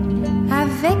fallait,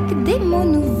 avec des mots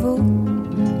nouveaux,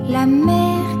 la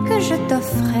mer que je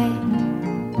t'offrais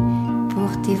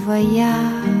pour tes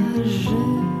voyages.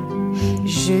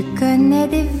 Je connais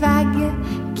des vagues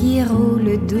qui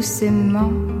roulent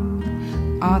doucement,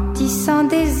 en tissant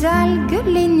des algues,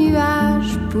 les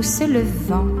nuages poussent le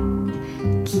vent,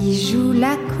 qui joue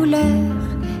la couleur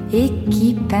et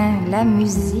qui peint la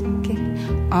musique,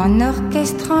 en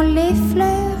orchestrant les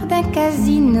fleurs d'un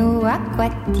casino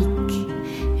aquatique.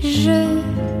 Je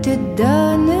te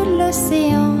donne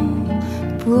l'océan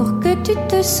pour que tu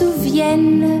te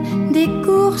souviennes des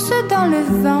courses dans le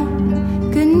vent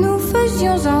que nous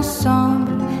faisions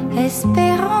ensemble,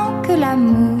 espérant que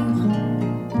l'amour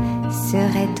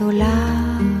serait au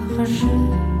large.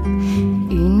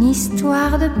 Une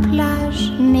histoire de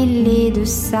plage mêlée de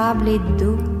sable et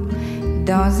d'eau,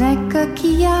 dans un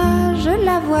coquillage,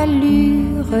 la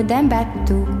voilure d'un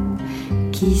bateau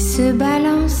qui se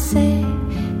balançait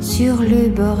sur le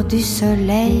bord du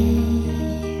soleil.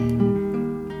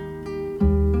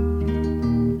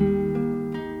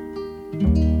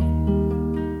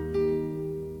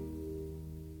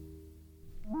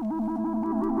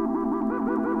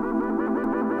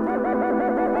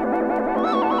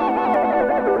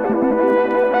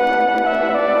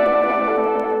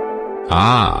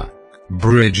 Ah,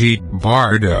 Brigitte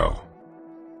Bardot.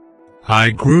 I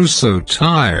grew so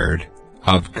tired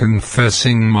of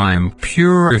confessing my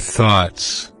impure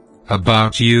thoughts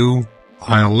about you,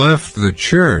 I left the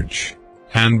church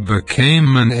and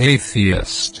became an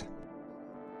atheist.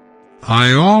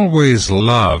 I always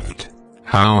loved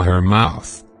how her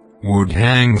mouth would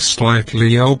hang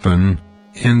slightly open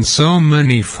in so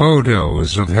many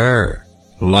photos of her,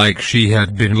 like she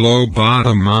had been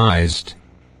lobotomized.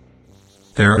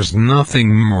 There's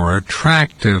nothing more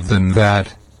attractive than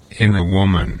that in a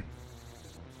woman.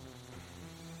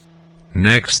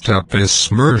 Next up is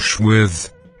Smirsh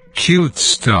with Cute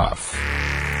Stuff.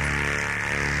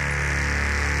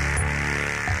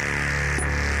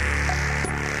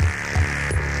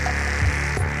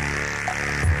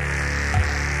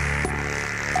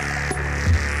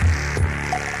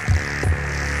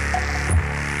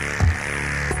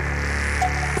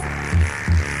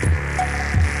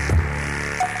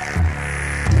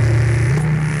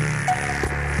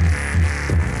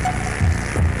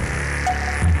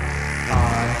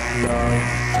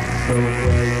 The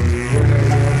way you wear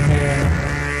your hair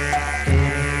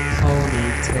in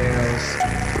ponytails.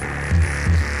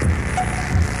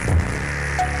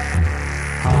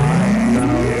 I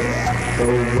love the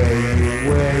way you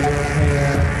wear your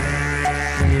hair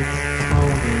in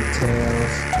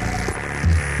ponytails.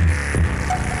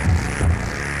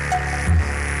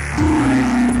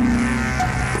 I'm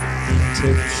into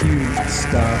cute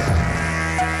stuff.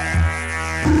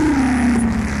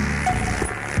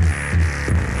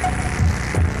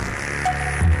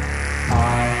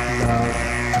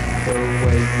 The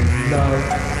way you love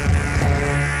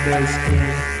pandas in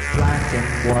black and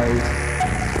white.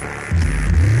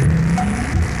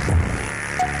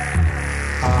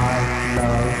 I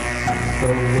love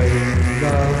the way you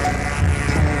love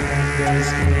pandas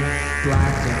in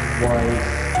black and white.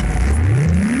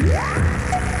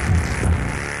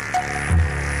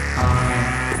 I'm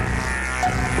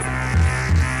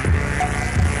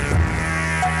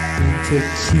into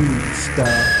cute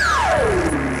stuff.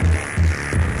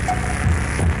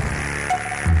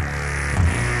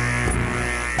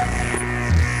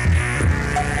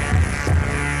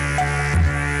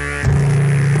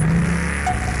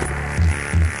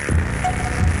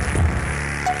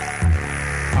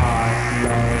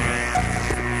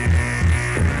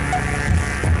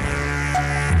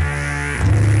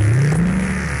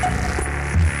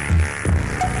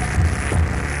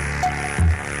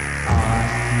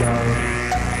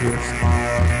 Your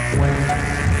smile when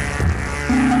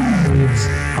it's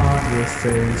on your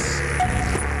face.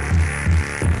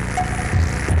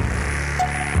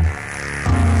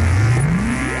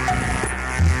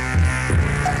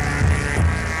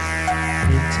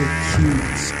 Into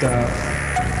cute stuff.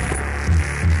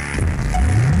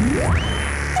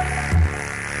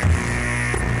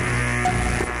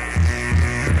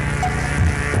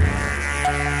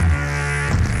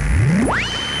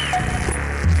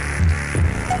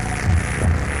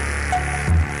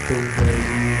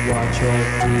 watch your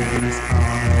movies on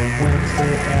a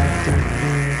Wednesday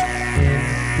afternoon in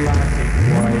black and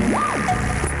white.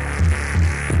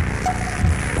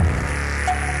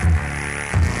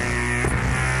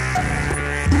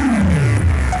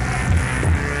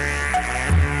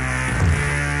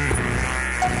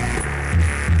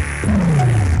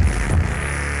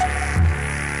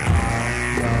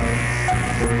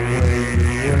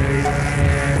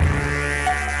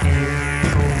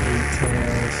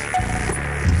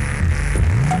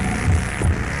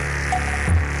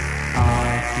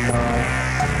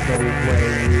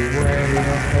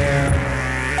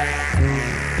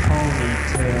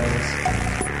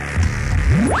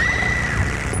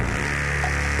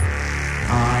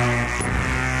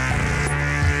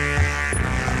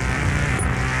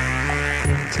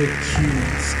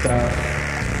 Cute stuff.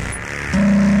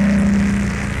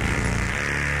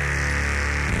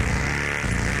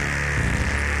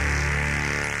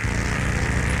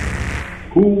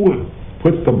 Who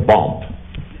put the bump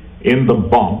in the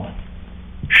bump?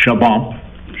 Shabump,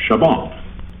 shabump.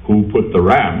 Who put the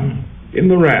ram in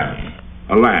the ram?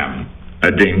 A lamb,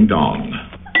 a ding dong.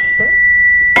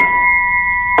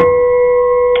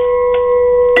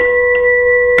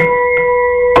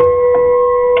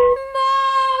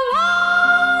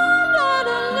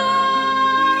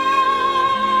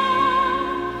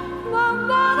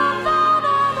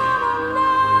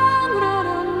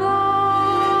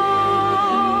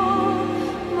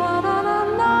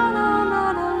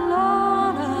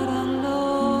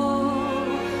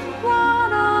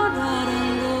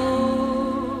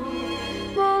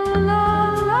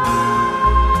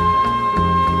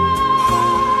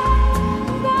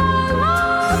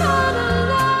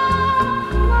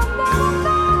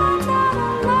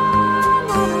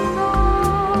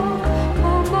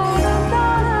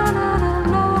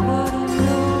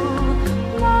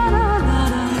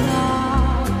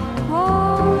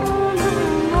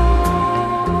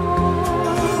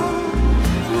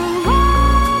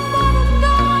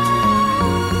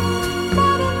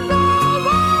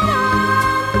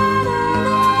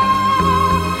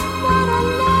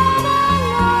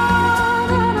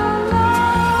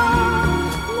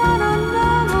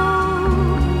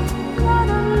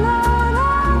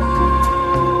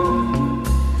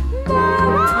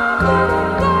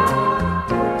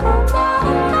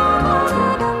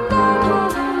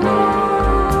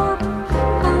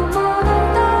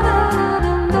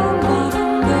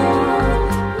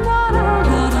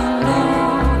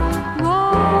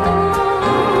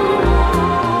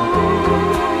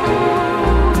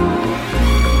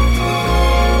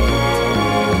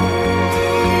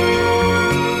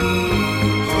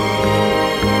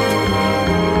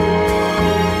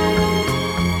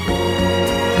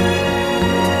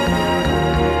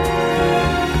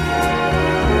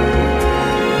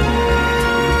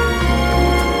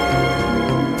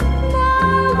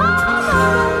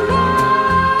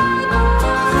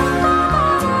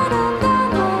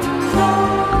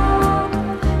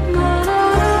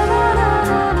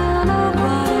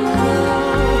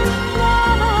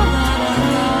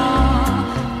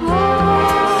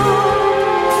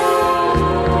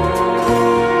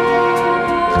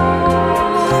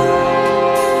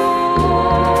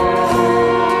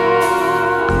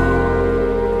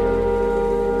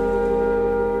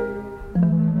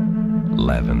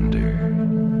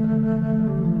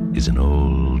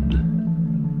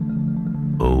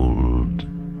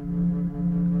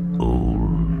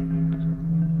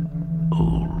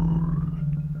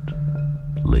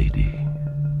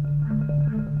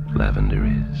 Lavender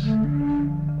is.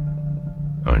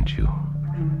 Aren't you?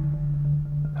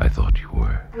 I thought you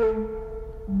were.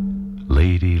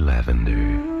 Lady Lavender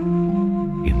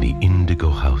in the indigo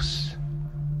house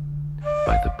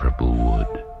by the purple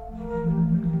wood,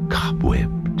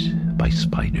 cobwebbed by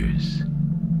spiders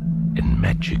and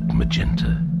magic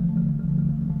magenta.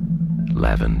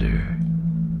 Lavender,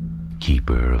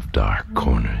 keeper of dark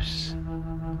corners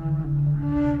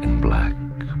and black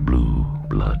blue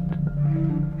blood.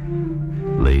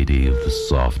 Lady of the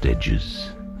soft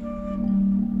edges,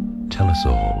 tell us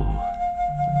all,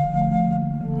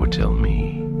 or tell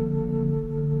me,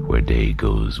 where day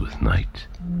goes with night,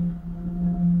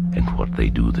 and what they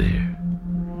do there,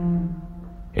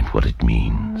 and what it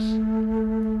means.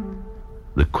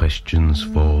 The questions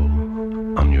fall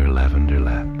on your lavender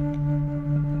lap,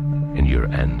 and your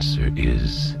answer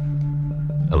is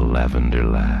a lavender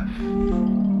laugh,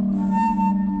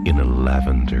 in a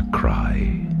lavender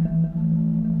cry,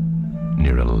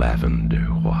 near a lavender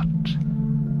what?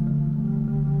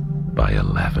 By a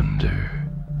lavender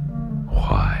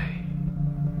why?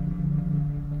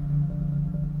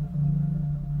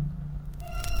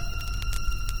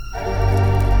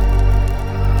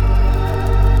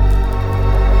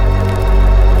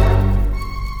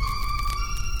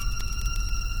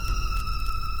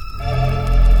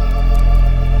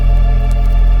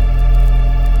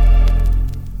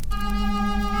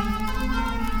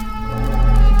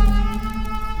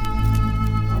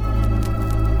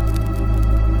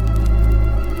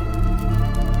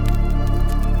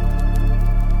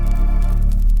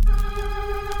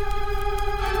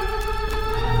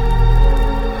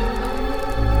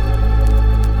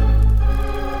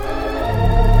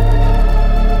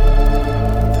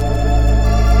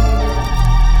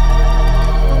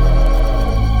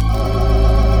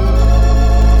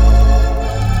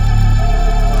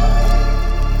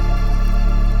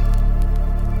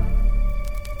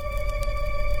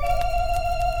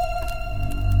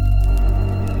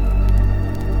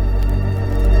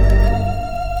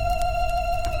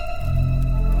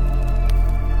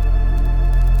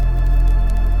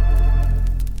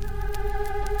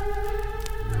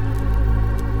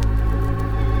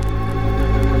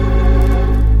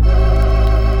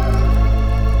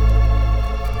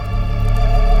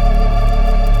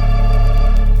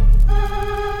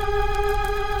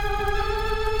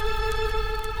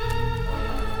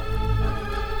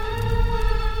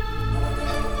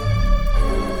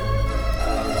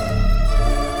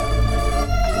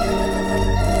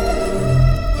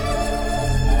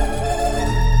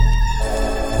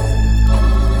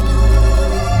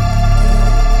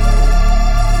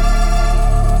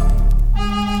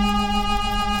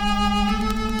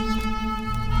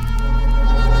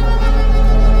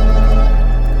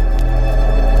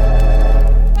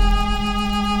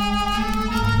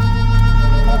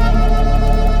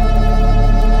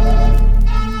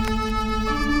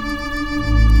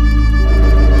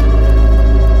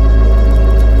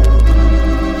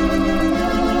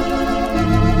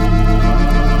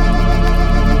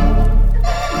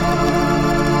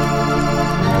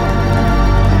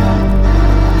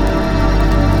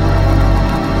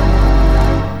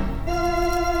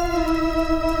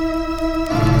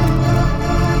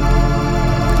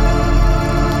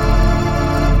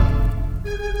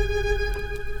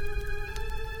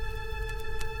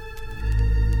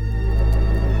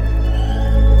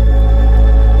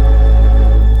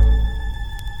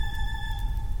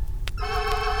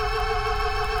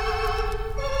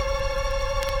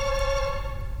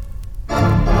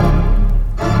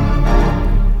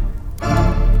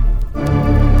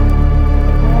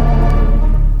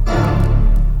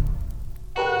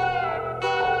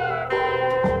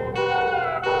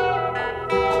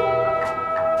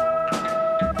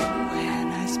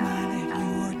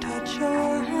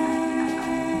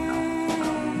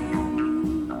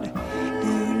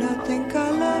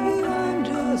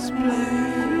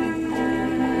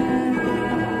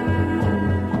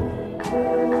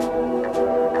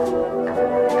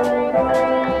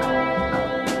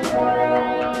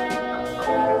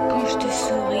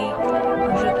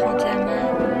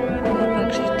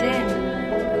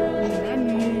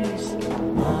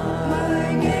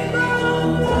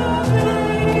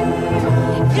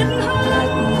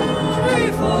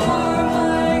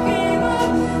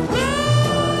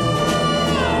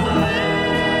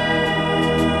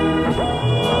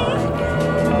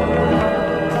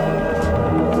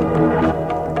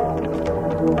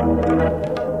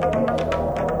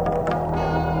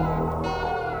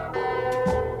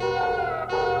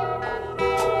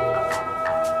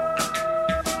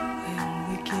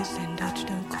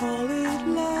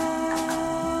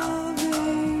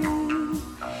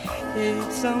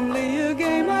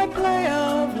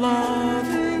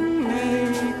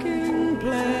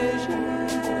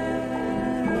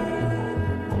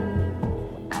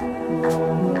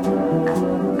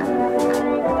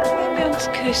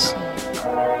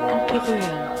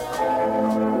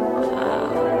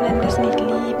 es nicht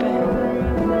Liebe.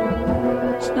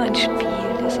 Es ist nur ein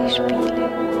Spiel, das ich spiele.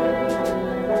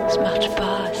 Es macht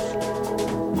Spaß.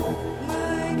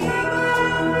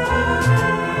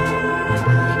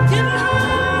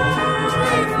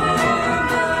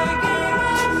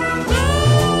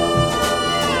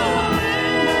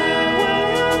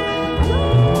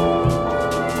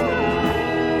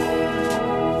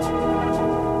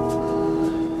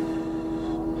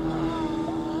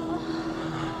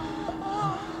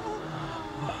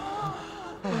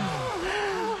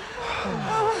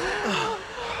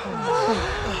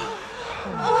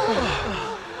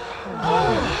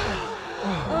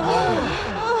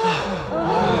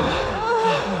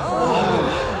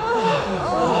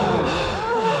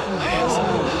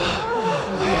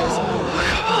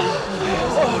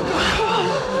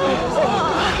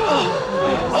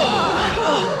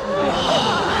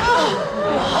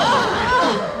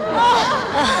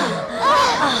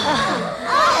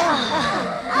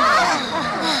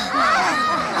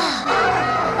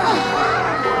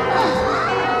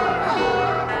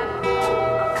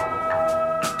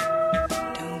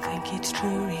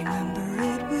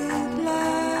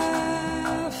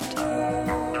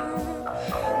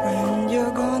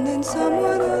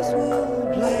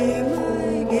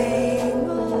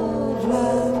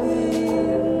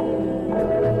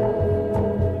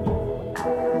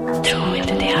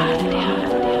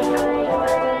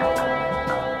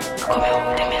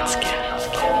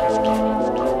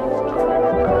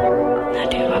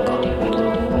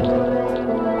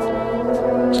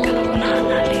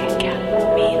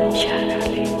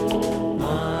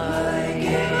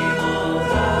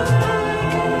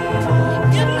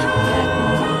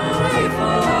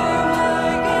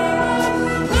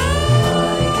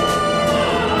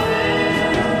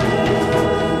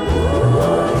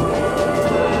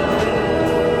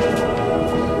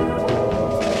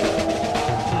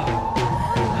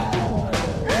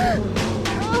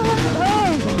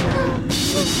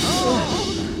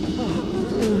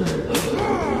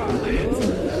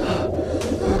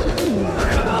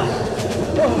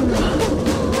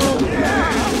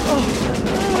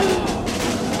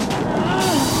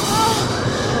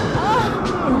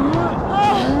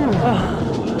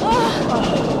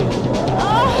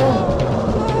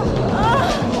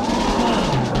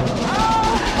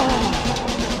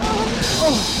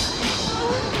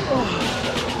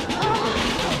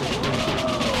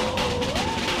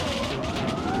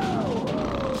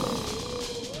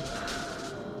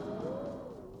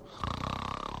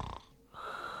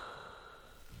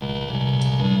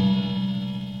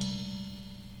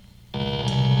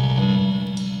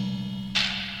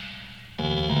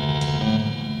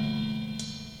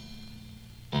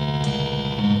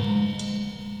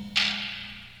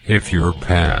 If your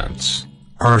pants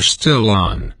are still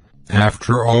on,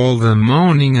 after all the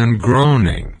moaning and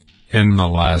groaning in the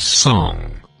last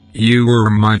song, you were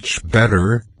much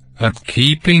better at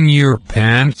keeping your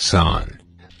pants on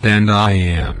than I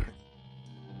am.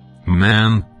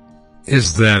 Man,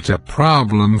 is that a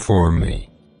problem for me?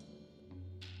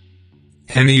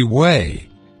 Anyway,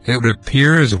 it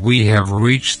appears we have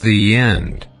reached the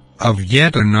end of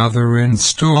yet another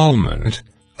installment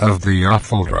of the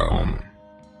Offaldrome.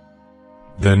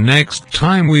 The next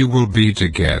time we will be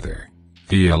together,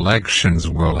 the elections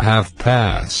will have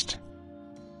passed.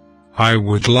 I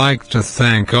would like to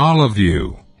thank all of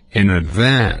you in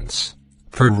advance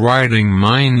for writing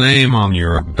my name on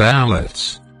your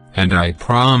ballots, and I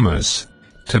promise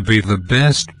to be the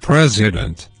best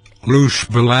president Lush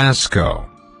Velasco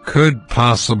could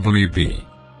possibly be.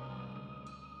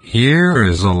 Here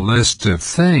is a list of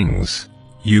things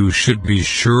you should be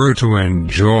sure to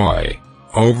enjoy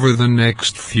over the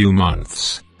next few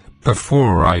months,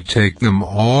 before I take them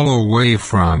all away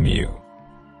from you.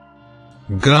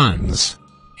 Guns,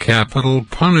 capital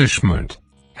punishment,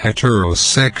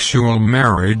 heterosexual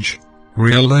marriage,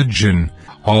 religion,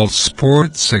 all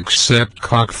sports except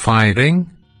cockfighting,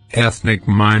 ethnic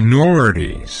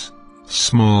minorities,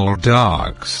 small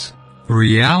dogs,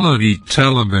 reality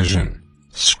television,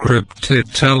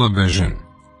 scripted television,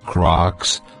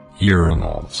 crocs,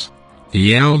 urinals,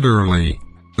 the elderly,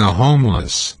 the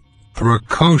homeless,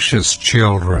 precocious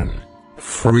children,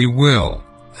 free will,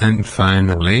 and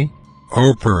finally,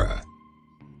 opera.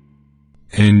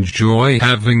 Enjoy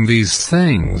having these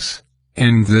things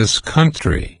in this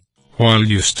country while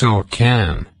you still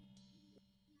can.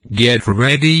 Get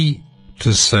ready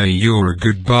to say your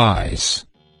goodbyes.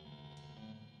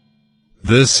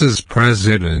 This is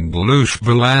President Lush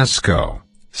Velasco,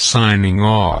 signing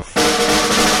off.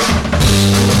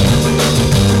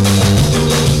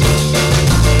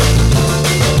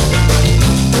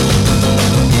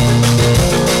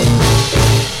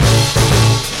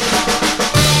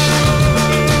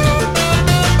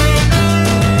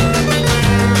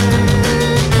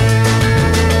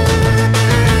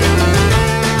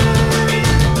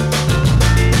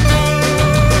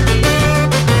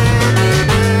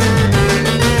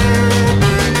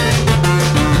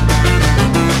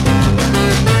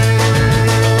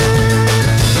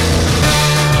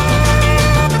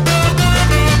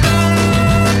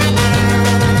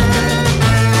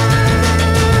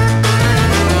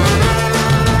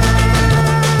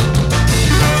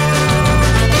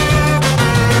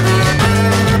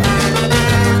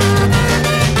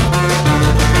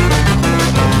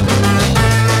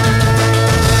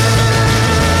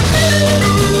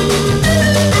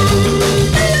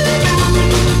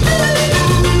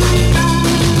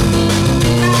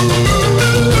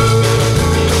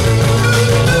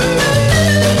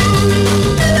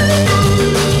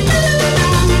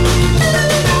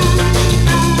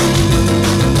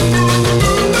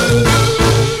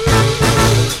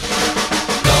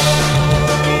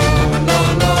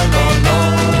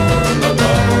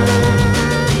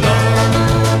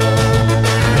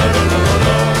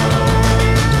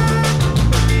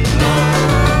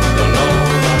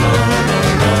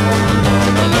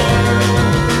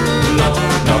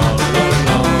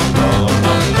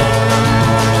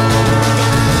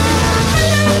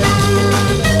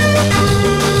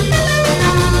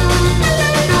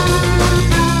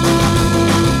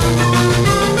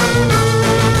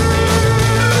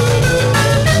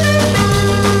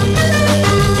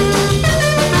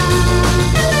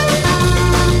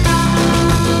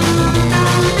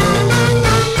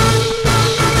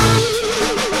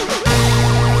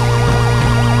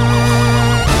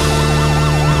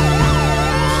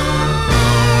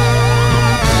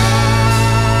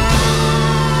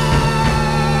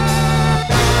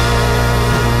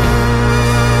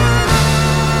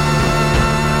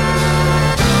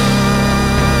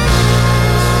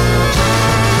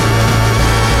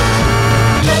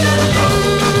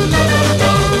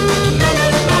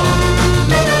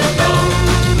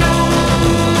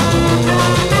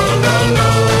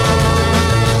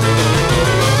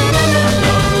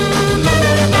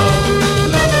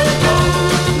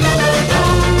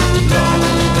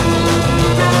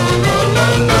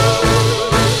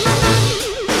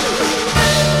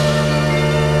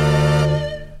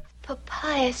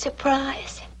 papaya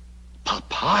surprise.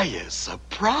 Papaya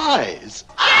surprise?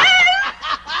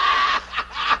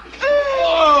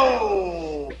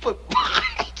 Oh,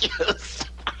 papayas.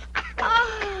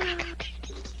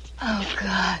 Oh,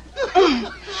 God.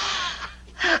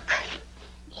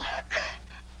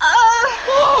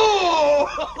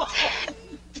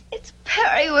 It's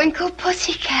Periwinkle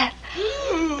Pussycat.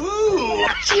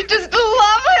 She just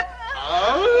love it.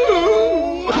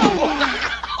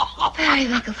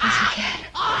 Periwinkle Pussycat.